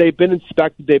been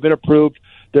inspected, they've been approved.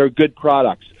 They're good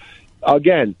products.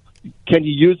 Again, can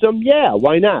you use them? Yeah,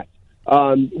 why not?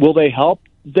 Will they help?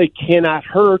 They cannot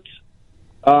hurt.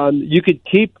 You could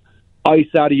keep ice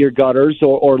out of your gutters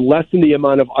or lessen the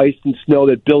amount of ice and snow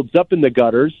that builds up in the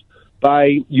gutters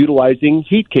by utilizing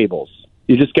heat cables.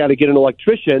 You just got to get an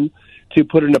electrician to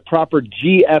put in a proper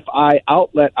GFI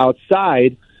outlet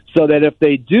outside so that if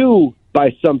they do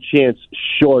by some chance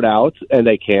short out, and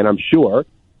they can, I'm sure,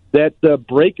 that the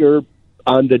breaker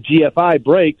on the GFI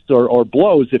breaks or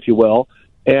blows, if you will,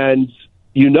 and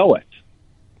you know it.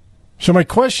 So my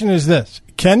question is this.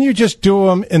 Can you just do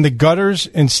them in the gutters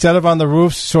instead of on the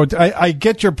roofs? So I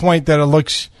get your point that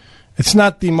it's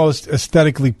not the most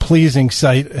aesthetically pleasing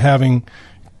sight having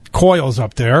coils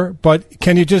up there, but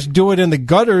can you just do it in the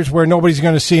gutters where nobody's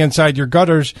going to see inside your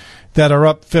gutters that are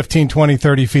up 15, 20,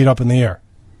 30 feet up in the air?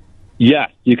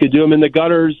 Yes, you could do them in the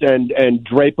gutters and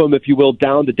drape them, if you will,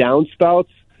 down the downspouts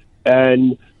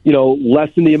and,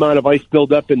 lessen the amount of ice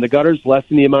buildup in the gutters,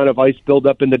 lessen the amount of ice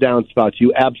buildup in the downspouts.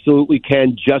 You absolutely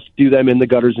can just do them in the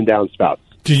gutters and downspouts.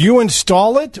 Do you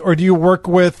install it, or do you work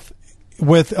with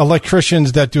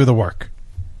electricians that do the work?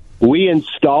 We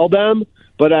install them,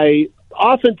 but I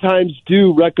oftentimes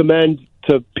do recommend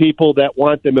to people that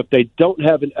want them, if they don't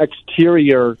have an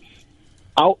exterior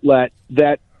outlet,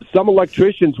 that some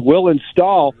electricians will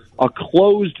install a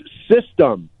closed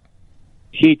system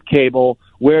heat cable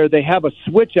where they have a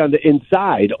switch on the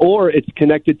inside, or it's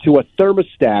connected to a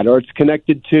thermostat, or it's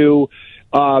connected to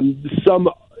some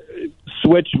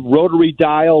switch, rotary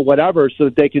dial, whatever, so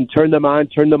that they can turn them on,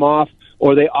 turn them off,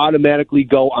 or they automatically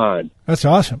go on. That's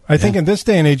awesome. I think in this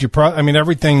day and age,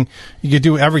 everything, you could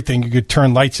do everything. You could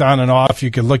turn lights on and off. You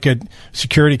could look at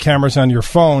security cameras on your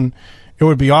phone. It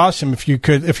would be awesome if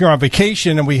you're on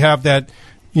vacation and we have that,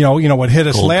 what hit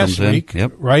us last week,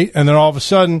 right? And then all of a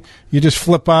sudden you just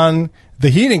flip on the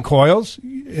heating coils.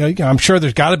 I'm sure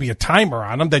there's got to be a timer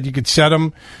on them that you could set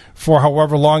them for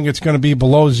however long it's going to be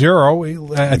below zero.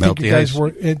 I think you guys were,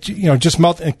 just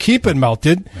melt and keep it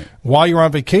melted while you're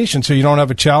on vacation, so you don't have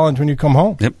a challenge when you come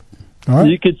home. Yep. All right.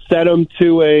 You could set them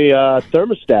to a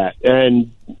thermostat,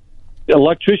 and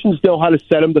electricians know how to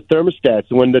set them to thermostats.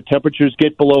 And when the temperatures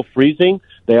get below freezing,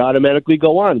 they automatically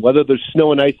go on, whether there's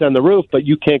snow and ice on the roof, but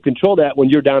you can't control that when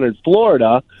you're down in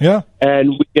Florida. Yeah. And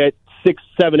we get 6,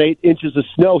 7, 8 inches of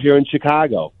snow here in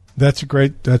Chicago. That's a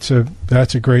great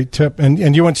tip.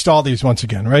 And you install these once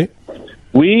again, right?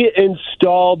 We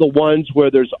install the ones where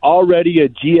there's already a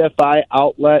GFI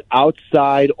outlet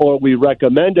outside, or we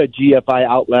recommend a GFI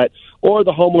outlet, or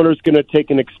the homeowner is going to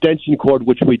take an extension cord,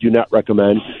 which we do not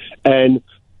recommend, and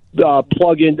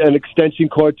plug in an extension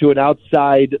cord to an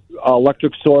outside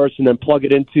electric source, and then plug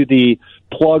it into the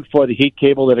plug for the heat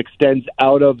cable that extends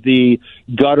out of the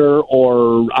gutter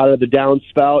or out of the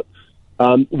downspout.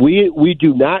 We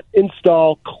do not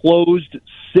install closed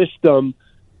system,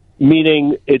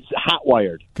 meaning it's hot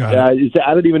wired. I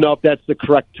don't even know if that's the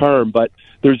correct term, but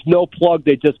there's no plug.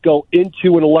 They just go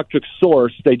into an electric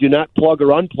source. They do not plug or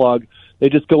unplug. They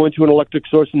just go into an electric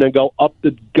source and then go up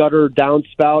the gutter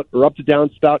downspout, or up the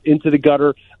downspout into the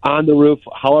gutter on the roof,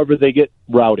 however they get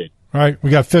routed. All right, we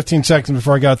got 15 seconds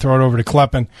before I got to throw it over to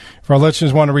Kleppen. If our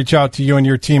listeners want to reach out to you and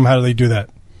your team, how do they do that?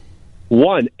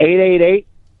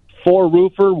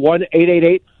 1-888-4-ROOFER,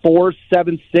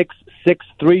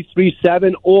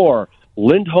 1-888-476-6337, or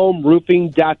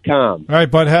LindholmRoofing.com. All right,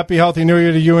 bud. Happy, healthy New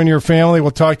Year to you and your family.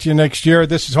 We'll talk to you next year.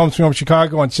 This is Home Sweet Home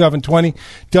Chicago on 720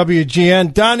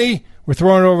 WGN. Donnie, we're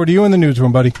throwing it over to you in the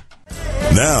newsroom, buddy.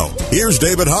 Now, here's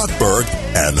David Hochberg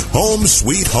and Home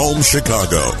Sweet Home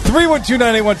Chicago.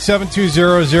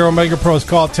 312-981-7200, Mega Pros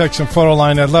call, text, and photo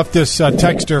line. I left this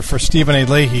texter for Stephen A.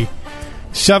 Leahy.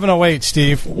 708,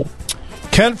 Steve.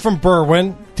 Ken from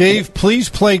Berwyn. Dave, please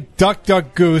play Duck,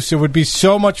 Duck, Goose. It would be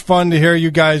so much fun to hear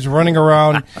you guys running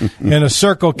around in a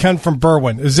circle. Ken from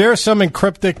Berwyn. Is there some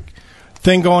encryptic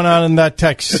thing going on in that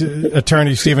text,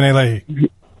 attorney Stephen A. Leahy?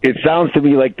 It sounds to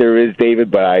me like there is,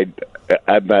 David, but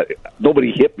I'm not.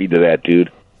 Nobody hit me to that,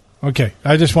 dude. Okay,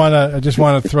 I just want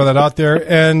to throw that out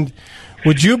there. And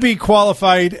would you be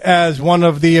qualified as one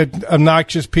of the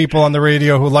obnoxious people on the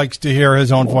radio who likes to hear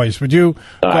his own voice? Would you?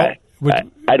 I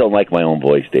don't like my own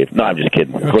voice, Dave. No, I'm just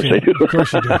kidding. Of course I do. Of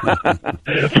course you do.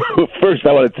 First,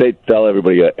 I want to tell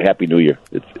everybody a Happy New Year.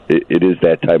 It is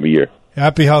that time of year.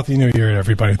 Happy, healthy New Year,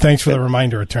 everybody. Thanks for the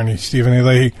reminder, Attorney Stephen A.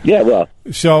 Leahy. Yeah, well.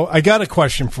 So I got a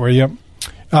question for you.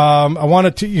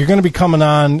 You're going to be coming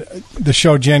on the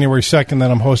show January 2nd that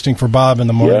I'm hosting for Bob in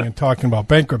the morning and talking about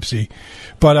bankruptcy.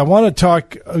 But I want to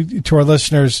talk to our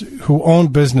listeners who own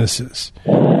businesses.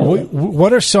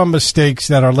 What are some mistakes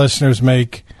that our listeners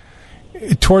make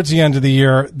towards the end of the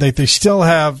year that they still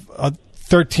have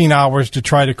 13 hours to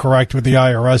try to correct with the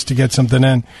IRS to get something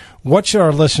in? What should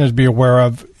our listeners be aware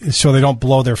of so they don't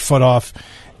blow their foot off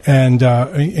and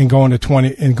go into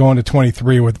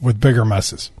 23 with bigger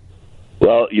messes?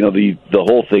 Well, the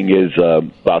whole thing is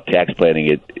about tax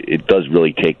planning. It does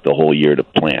really take the whole year to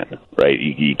plan, right?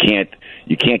 You can't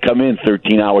come in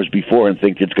 13 hours before and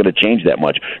think it's going to change that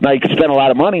much. Now, you can spend a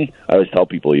lot of money. I always tell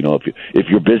people, if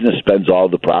your business spends all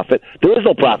the profit, there is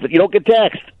no profit. You don't get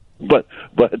taxed. But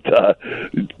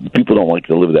people don't like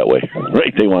to live that way,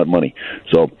 right? They want money.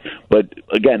 So, but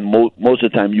again, most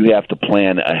of the time you have to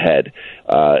plan ahead,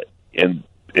 and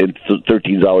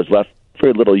 13 hours left.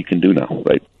 Very little you can do now,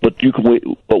 right? But you can wait.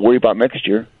 But worry about next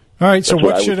year. All right. So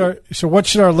what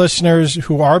should our listeners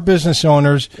who are business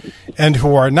owners and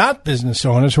who are not business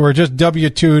owners, who are just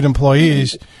W-2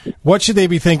 employees, what should they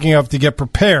be thinking of to get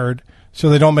prepared so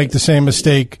they don't make the same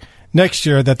mistake next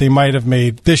year that they might have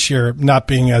made this year, not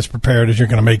being as prepared as you're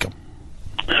going to make them?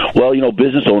 Well,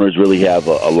 business owners really have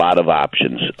a lot of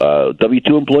options.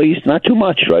 W-2 employees, not too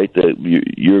much, right?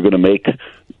 You're going to make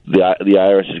the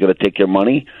IRS is going to take your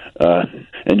money,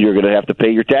 and you're going to have to pay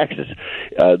your taxes.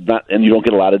 And you don't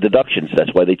get a lot of deductions.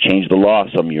 That's why they changed the law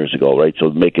some years ago, right? So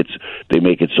they make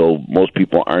it so most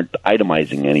people aren't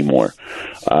itemizing anymore,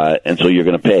 and so you're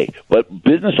going to pay. But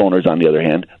business owners, on the other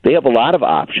hand, they have a lot of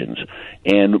options.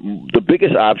 And the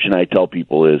biggest option I tell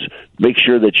people is make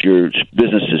sure that your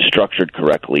business is structured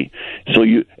correctly.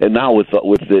 And now with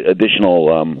the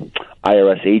additional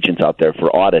IRS agents out there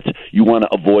for audits, you want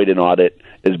to avoid an audit.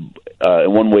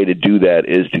 One way to do that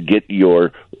is to get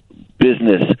your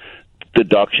business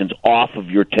deductions off of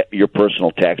your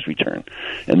personal tax return,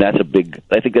 and I think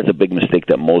that's a big mistake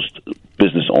that most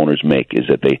business owners make, is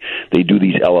that they do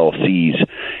these LLCs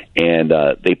and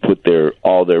they put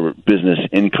all their business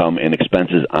income and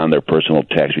expenses on their personal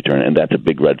tax return, and that's a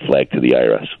big red flag to the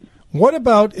IRS. What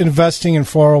about investing in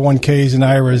 401ks and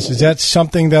IRAs? Is that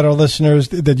something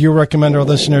that you recommend our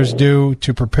listeners do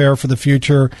to prepare for the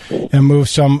future and move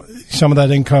some of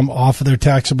that income off of their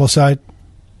taxable side?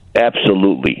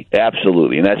 Absolutely,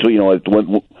 and that's what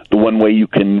the one way you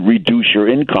can reduce your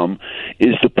income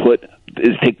is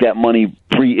take that money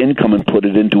pre-income and put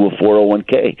it into a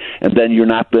 401k, and then you're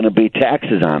not going to pay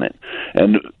taxes on it.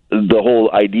 And the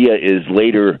whole idea is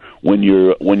later when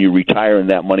you retire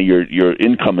and that money, your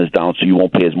income is down, so you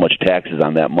won't pay as much taxes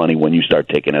on that money when you start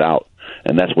taking it out.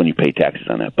 And that's when you pay taxes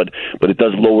on that. But it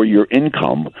does lower your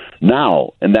income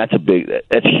now, and that's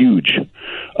huge.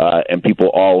 And people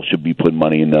all should be putting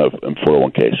money in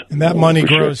 401ks. And that money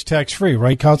grows tax free,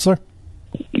 right, Counselor?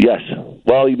 Yes.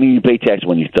 Well, you pay tax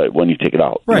when you take it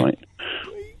out, right?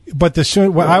 But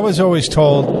I was always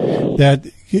told that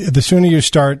the sooner you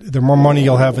start, the more money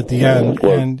you'll have at the end,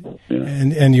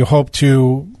 and you hope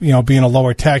to be in a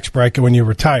lower tax bracket when you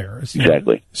retire.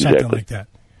 Exactly. Something like that.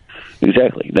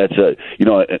 Exactly. That's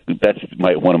that's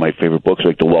one of my favorite books,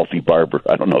 like The Wealthy Barber.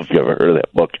 I don't know if you ever heard of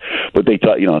that book, but it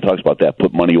talks about that.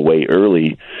 Put money away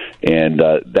early, and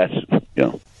that's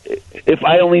if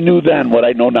I only knew then what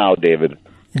I know now, David.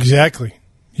 Exactly.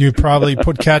 You'd probably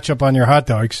put ketchup on your hot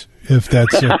dogs if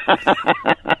that's it.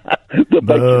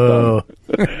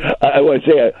 I want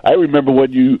to say, I remember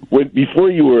before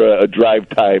you were a drive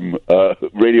time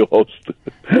radio host.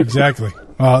 Exactly.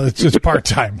 It's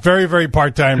part-time. Very, very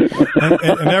part-time.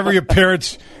 And every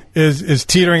appearance is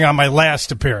teetering on my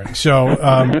last appearance. So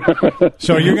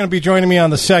you're going to be joining me on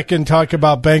the 2nd, talk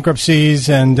about bankruptcies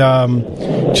and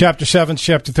Chapter 7s,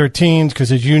 Chapter 13s,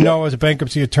 because as you know, as a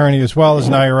bankruptcy attorney as well as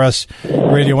an IRS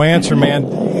radio answer man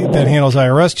that handles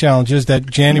IRS challenges, that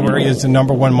January is the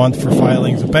number one month for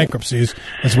filings of bankruptcies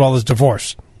as well as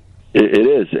divorce. It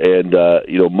is, and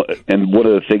and one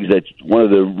of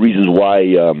the reasons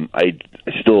why I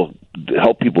still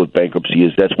help people with bankruptcy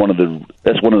is that's one of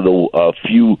the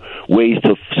few ways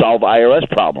to solve IRS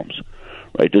problems.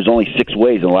 Right? There's only 6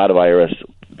 ways, and a lot of IRS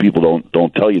people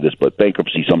don't tell you this, but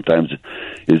bankruptcy sometimes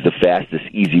is the fastest,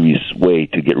 easiest way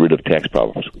to get rid of tax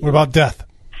problems. What about death?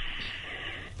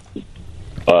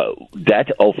 Debt?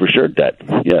 Oh, for sure, debt.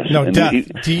 Yes. No, death.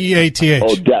 D-E-A-T-H.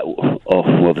 Oh, debt. Oh,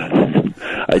 well,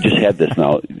 I just had this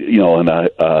now, and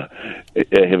I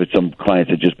have some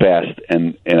clients that just passed,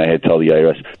 and I had to tell the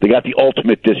IRS. They got the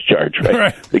ultimate discharge,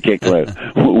 right? They can't come out.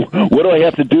 What do I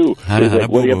have to do? Like,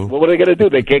 what are they going to do?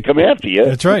 They can't come after you.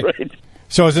 That's right.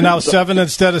 So is it now 7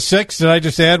 instead of 6? Did I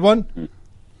just add one?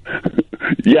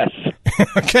 Yes.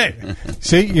 Okay.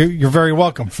 See, you're very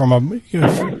welcome from a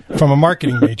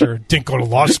marketing major. Didn't go to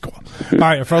law school. All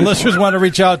right. If our listeners want to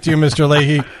reach out to you, Mr.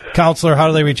 Leahy, counselor, how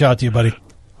do they reach out to you, buddy?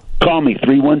 Call me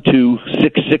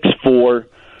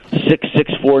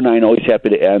 312-664-6649. Always happy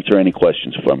to answer any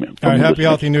questions from you. All right. Happy,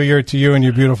 healthy New Year to you and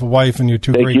your beautiful wife and your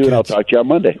two great kids. Thank you, and I'll talk to you on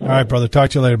Monday. All right, brother. Talk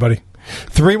to you later, buddy.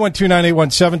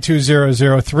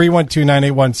 312-981-7200,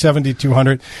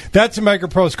 312-981-7200. That's a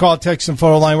MegaPros call, text, and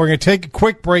photo line. We're going to take a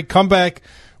quick break, come back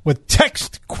with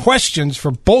text questions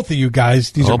for both of you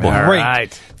guys. These are great.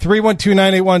 Right.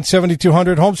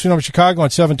 312-981-7200, Home Sweet Home Chicago on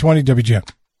 720 WGN.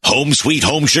 Home Sweet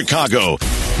Home Chicago.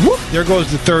 Whoop, there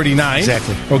goes the 39.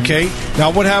 Exactly. Okay.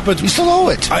 Now what happens? You still owe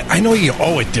it. I know you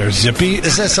owe it there, Zippy.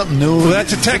 Is that something new? Well,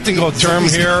 that's a technical term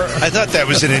here. I thought that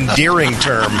was an endearing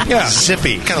term. Yeah.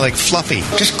 Zippy. Kind of like fluffy.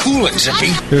 Just cool it,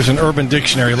 Zippy. There's an Urban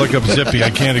Dictionary. Look up Zippy.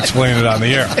 I can't explain it on the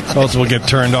air. Else we'll get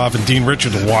turned off and Dean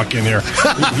Richards will walk in here.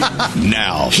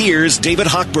 Now, here's David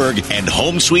Hochberg and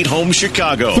Home Sweet Home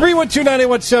Chicago.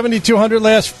 312-981-7200.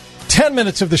 Last 10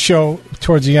 minutes of the show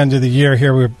towards the end of the year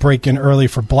here. We're breaking early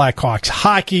for Blackhawks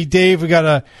hockey. Dave, we got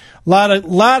a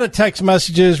lot of text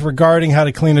messages regarding how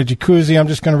to clean a jacuzzi. I'm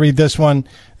just going to read this one.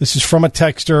 This is from a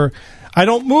texter. I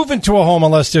don't move into a home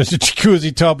unless there's a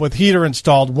jacuzzi tub with heater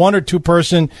installed, 1 or 2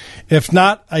 person. If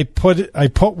not, I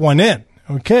put one in.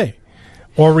 Okay.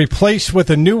 Or replace with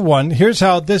a new one. Here's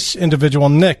how this individual,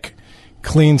 Nick,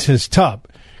 cleans his tub.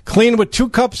 Clean with 2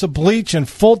 cups of bleach and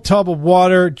full tub of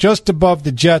water just above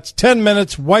the jets. 10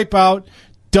 minutes, wipe out,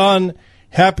 done.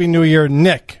 Happy New Year,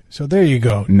 Nick. So there you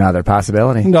go. Another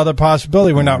possibility.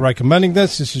 We're not recommending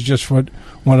this. This is just what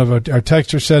one of our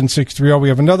texters said in 630. We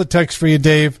have another text for you,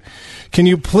 Dave. Can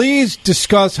you please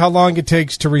discuss how long it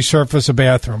takes to resurface a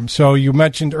bathroom? So you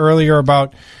mentioned earlier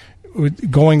about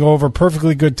going over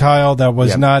perfectly good tile that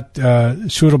was not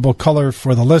suitable color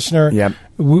for the listener. Yep.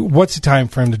 What's the time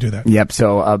frame to do that? Yep.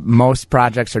 So most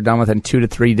projects are done within 2 to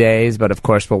 3 days, but of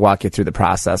course we'll walk you through the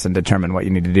process and determine what you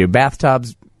need to do.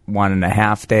 Bathtubs,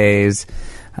 1.5 days.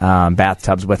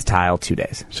 Bathtubs with tile, 2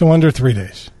 days. So under 3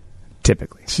 days.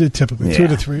 Typically. 2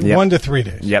 to 3. 1 to 3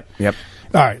 days. Yep. All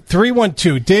right,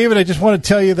 312. David, I just want to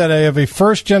tell you that I have a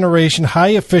first-generation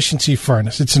high-efficiency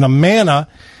furnace. It's an Amana,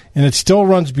 and it still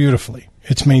runs beautifully.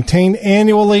 It's maintained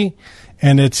annually,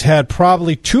 and it's had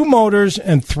probably 2 motors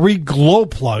and 3 glow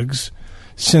plugs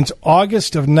since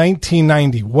August of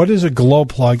 1990. What is a glow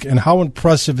plug, and how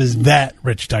impressive is that,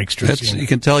 Rich Dykstra? You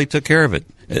can tell he took care of it.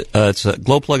 It's a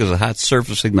glow plug is a hot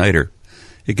surface igniter.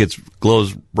 It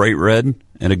glows bright red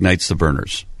and ignites the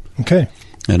burners. Okay.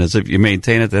 And as if you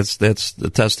maintain it, that's the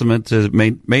testament to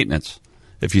maintenance.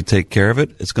 If you take care of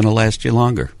it, it's going to last you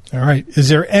longer. All right. Is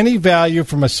there any value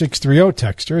from a 630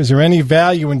 texter? Is there any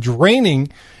value in draining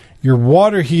your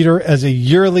water heater as a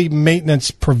yearly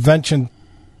maintenance prevention?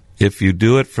 If you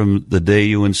do it from the day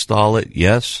you install it,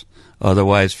 yes.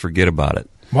 Otherwise, forget about it.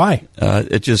 Why?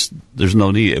 There's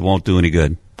no need. It won't do any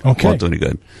good. Okay. It won't do any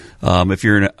good. If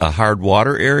you're in a hard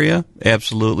water area,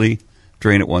 absolutely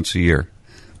drain it once a year.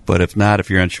 But if not,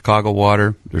 if you're in Chicago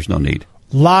water, there's no need.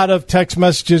 Lot of text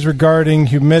messages regarding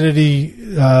humidity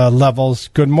levels.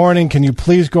 Good morning. Can you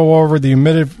please go over the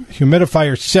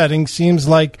humidifier settings? Seems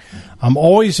like I'm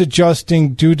always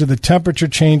adjusting due to the temperature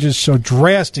changes so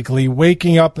drastically,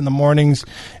 waking up in the mornings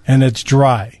and it's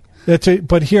dry.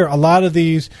 But here, a lot of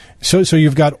these, so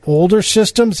you've got older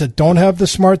systems that don't have the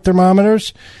smart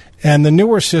thermometers, and the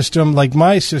newer system, like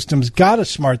my system's got a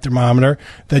smart thermometer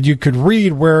that you could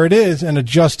read where it is and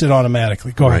adjust it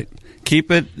automatically. Go ahead.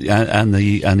 Keep it on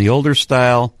the older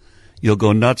style. You'll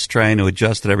go nuts trying to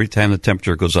adjust it every time the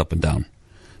temperature goes up and down.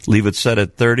 Leave it set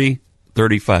at 30,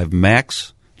 35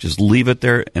 max. Just leave it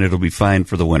there, and it'll be fine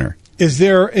for the winter. Is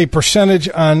there a percentage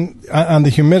on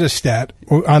the humidistat,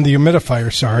 or on the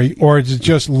humidifier, or is it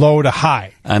just low to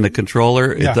high? On the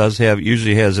controller, it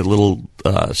usually has a little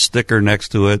sticker next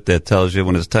to it that tells you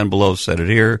when it's 10 below, set it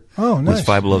here. Oh, nice. When it's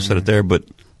 5 below, set it there. But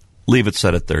leave it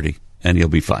set at 30, and you'll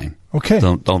be fine. Okay.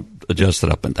 Don't adjust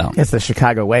it up and down. It's the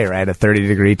Chicago way, right? A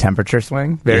 30-degree temperature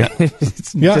swing.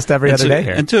 It's just every other day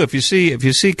here. And two, if you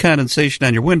see condensation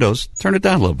on your windows, turn it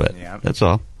down a little bit. Yeah. That's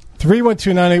all.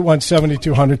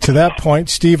 312-981-7200. To that point,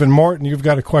 Steve and Morton, you've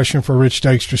got a question for Rich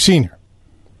Dykstra Sr.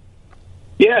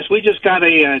 Yes, we just got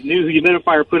a new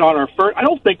humidifier put on our first. I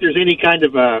don't think there's any kind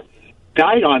of a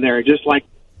guide on there. Just like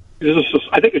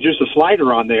I think it's just a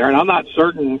slider on there, and I'm not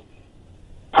certain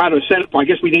how to set it. I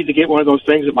guess we need to get one of those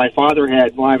things that my father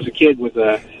had when I was a kid with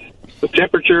a the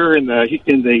temperature in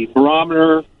the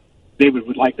barometer. David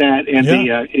would like that, and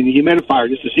the humidifier,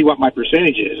 just to see what my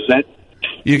percentage is. Is that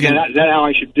how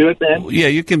I should do it then? Yeah,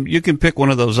 you can pick one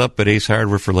of those up at Ace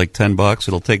Hardware for like $10.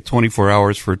 It'll take 24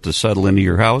 hours for it to settle into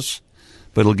your house,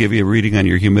 but it'll give you a reading on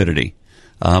your humidity.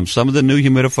 Some of the new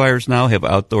humidifiers now have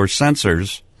outdoor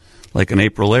sensors, like an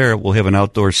April Air will have an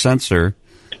outdoor sensor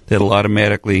that'll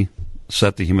automatically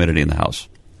set the humidity in the house.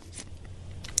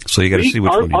 So you got to see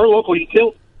which one.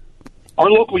 Our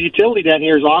local utility down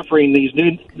here is offering these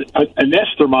new a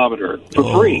Nest thermometer for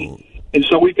free, and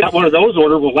so we've got one of those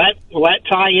ordered. Will that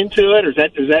tie into it, or is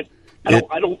that?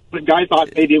 The guy thought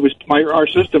maybe it was our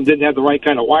system didn't have the right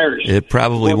kind of wires. It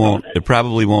probably won't. It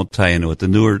probably won't tie into it. The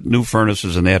new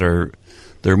furnaces and that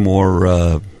they're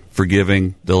more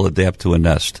forgiving. They'll adapt to a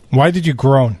Nest. Why did you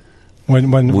groan?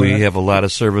 When we have a lot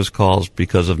of service calls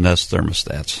because of Nest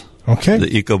thermostats. Okay. The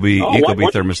Ecobee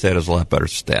thermostat is a lot better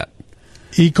stat.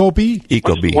 Ecobee?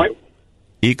 Ecobee.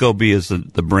 Ecobee is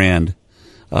the brand.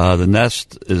 The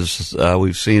Nest is,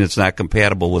 we've seen it's not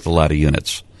compatible with a lot of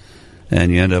units. And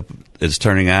you end up, it's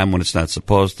turning on when it's not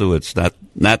supposed to. It's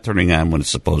not turning on when it's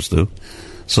supposed to.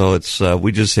 So it's,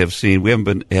 we just have seen, we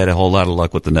haven't had a whole lot of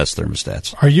luck with the Nest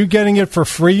thermostats. Are you getting it for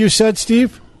free, you said,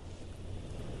 Steve?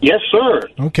 Yes, sir.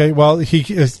 Okay, well,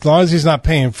 as long as he's not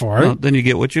paying for it, well, then you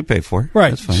get what you pay for.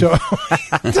 Right. That's fine.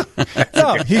 So,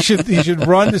 no, he should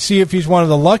run to see if he's one of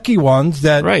the lucky ones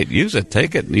that. Right. Use it.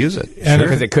 Take it and use it. And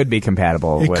because it could be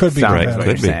compatible. It with could be compatible. What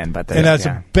you're saying, but and as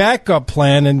a backup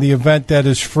plan, in the event that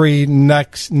his free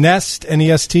Nest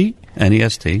N-E-S-T.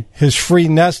 N-E-S-T. His free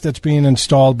Nest that's being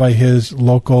installed by his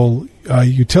local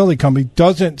utility company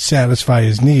doesn't satisfy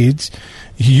his needs.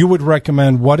 You would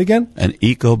recommend what again? An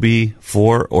Ecobee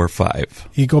 4 or 5.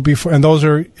 Ecobee 4, and those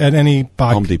are at any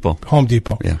Home Depot. Home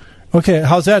Depot. Yeah. Okay,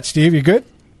 how's that, Steve? You good?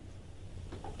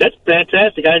 That's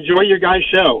fantastic. I enjoy your guys'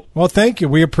 show. Well, thank you.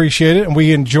 We appreciate it, and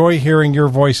we enjoy hearing your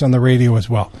voice on the radio as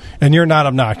well. And you're not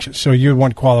obnoxious, so you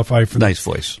won't qualify for nice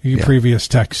voice. Your previous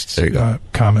texts, there you go.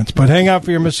 Comments. But hang out for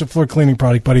your Mr. Floor cleaning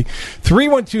product, buddy.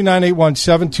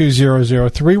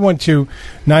 312-981-7200,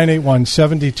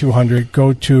 312-981-7200.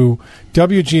 Go to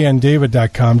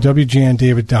WGNDavid.com,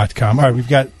 WGNDavid.com. All right, we've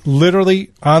got literally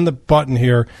on the button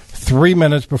here 3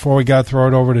 minutes before we got to throw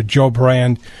it over to Joe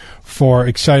Brand for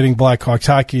exciting Blackhawks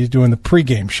hockey. He's doing the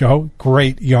pregame show.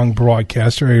 Great young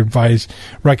broadcaster. I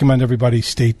recommend everybody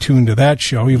stay tuned to that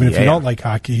show. Even if you don't like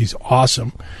hockey, he's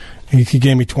awesome. He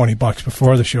gave me $20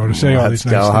 before the show to say all these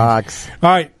nice things. Hawks.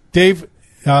 All right, David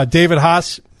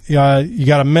Haas, you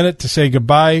got a minute to say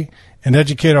goodbye and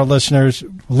educate our listeners.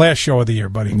 Last show of the year,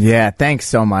 buddy. Yeah, thanks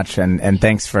so much, and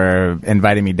thanks for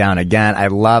inviting me down again. I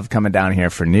love coming down here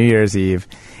for New Year's Eve,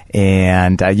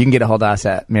 and you can get a hold of us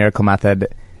at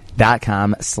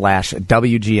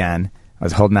miraclemethod.com/WGN. I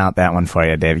was holding out that one for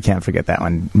you, Dave. You can't forget that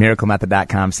one.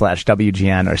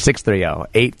 miraclemethod.com/WGN or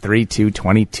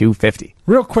 630-832-2250.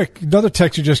 Real quick, another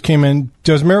texter just came in.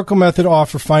 Does Miracle Method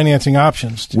offer financing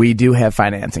options? We do have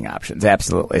financing options,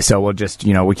 absolutely. So we'll just,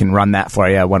 we can run that for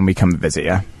you when we come visit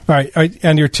you. All right.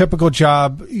 And your typical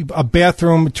job, a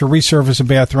bathroom, to resurface a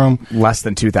bathroom? Less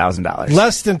than $2,000.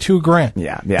 Less than $2,000.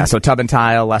 Yeah. So tub and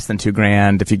tile, less than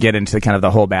 $2,000. If you get into kind of the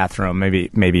whole bathroom,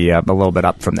 maybe a little bit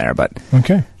up from there. But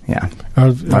okay. Yeah.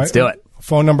 Let's do it.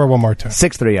 Phone number one more time.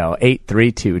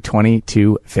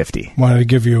 630-832-2250. Wanted to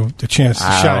give you the chance to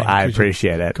shine. I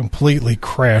appreciate it. Completely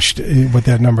crashed with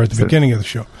that number at the beginning of the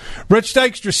show. Rich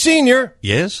Dykstra Sr.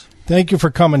 Yes? Thank you for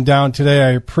coming down today.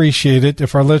 I appreciate it.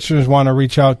 If our listeners want to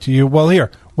reach out to you, well, here,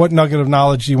 what nugget of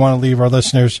knowledge do you want to leave our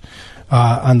listeners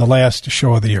on the last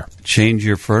show of the year? Change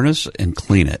your furnace and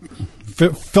clean it.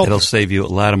 Filter. It'll save you a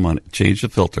lot of money. Change the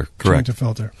filter. Correct. Change the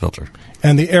filter. Filter.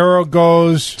 And the arrow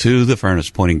goes to the furnace,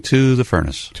 pointing to the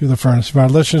furnace. To the furnace. If our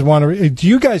listeners want to, do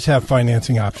you guys have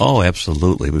financing options? Oh,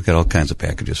 absolutely. We've got all kinds of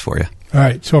packages for you. All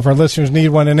right. So if our listeners need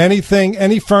one, and any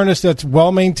furnace that's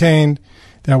well maintained,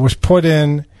 that was put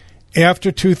in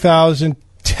after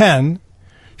 2010,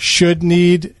 should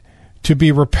need to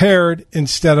be repaired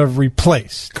instead of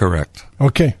replaced. Correct.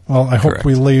 Okay. Well, I hope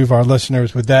we leave our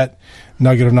listeners with that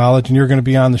nugget of knowledge, and you're going to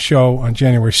be on the show on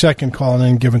January 2nd, calling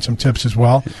in, giving some tips as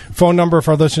well. Phone number if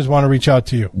our listeners want to reach out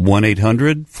to you.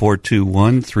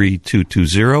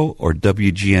 1-800-421-3220 or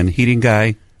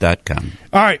WGNHeatingGuy.com.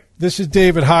 All right. This is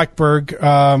David Hochberg.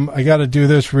 I got to do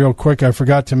this real quick. I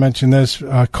forgot to mention this.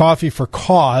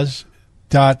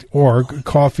 Coffeeforcause.org.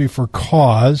 Coffee for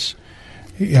Cause.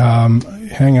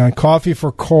 Hang on. Coffee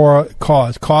for Cause.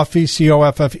 Coffee,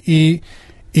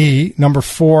 COFFEE, number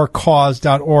 4,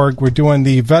 cause.org. We're doing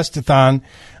the Vestathon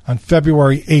on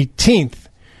February 18th.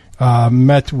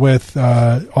 Met with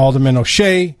Alderman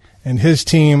O'Shea and his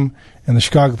team and the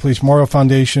Chicago Police Memorial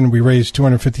Foundation. We raised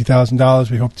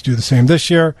 $250,000. We hope to do the same this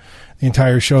year. The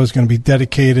entire show is going to be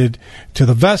dedicated to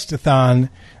the Vestathon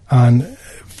on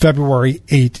February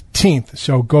 18th.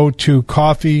 So go to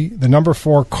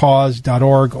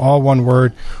coffee4cause.org, all one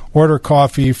word. Order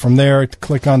coffee from there.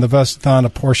 Click on the Vestathon. A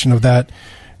portion of that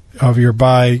of your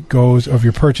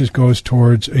purchase goes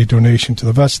towards a donation to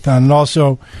the Vestathon. And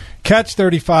also, Catch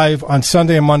 35 on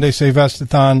Sunday and Monday, say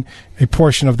Vestathon. A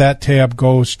portion of that tab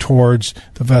goes towards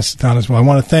the Vestathon as well. I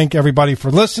want to thank everybody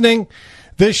for listening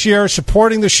this year,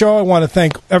 supporting the show. I want to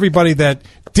thank everybody that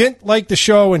didn't like the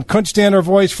show and couldn't stand our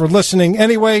voice for listening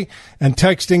anyway and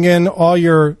texting in all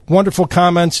your wonderful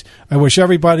comments. I wish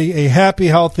everybody a happy,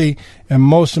 healthy, and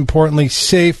most importantly,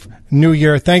 safe New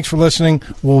Year. Thanks for listening.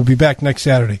 We'll be back next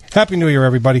Saturday. Happy New Year,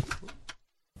 everybody.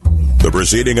 The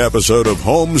preceding episode of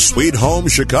Home Sweet Home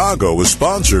Chicago was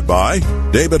sponsored by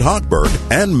David Hochberg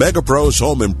and MegaPros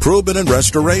Home Improvement and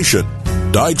Restoration,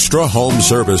 Dykstra Home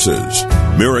Services,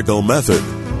 Miracle Method,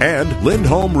 and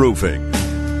Lindholm Roofing.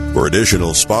 For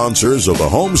additional sponsors of the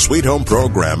Home Sweet Home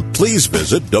program, please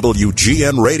visit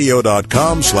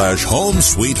WGNradio.com/Home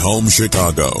Sweet Home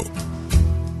Chicago.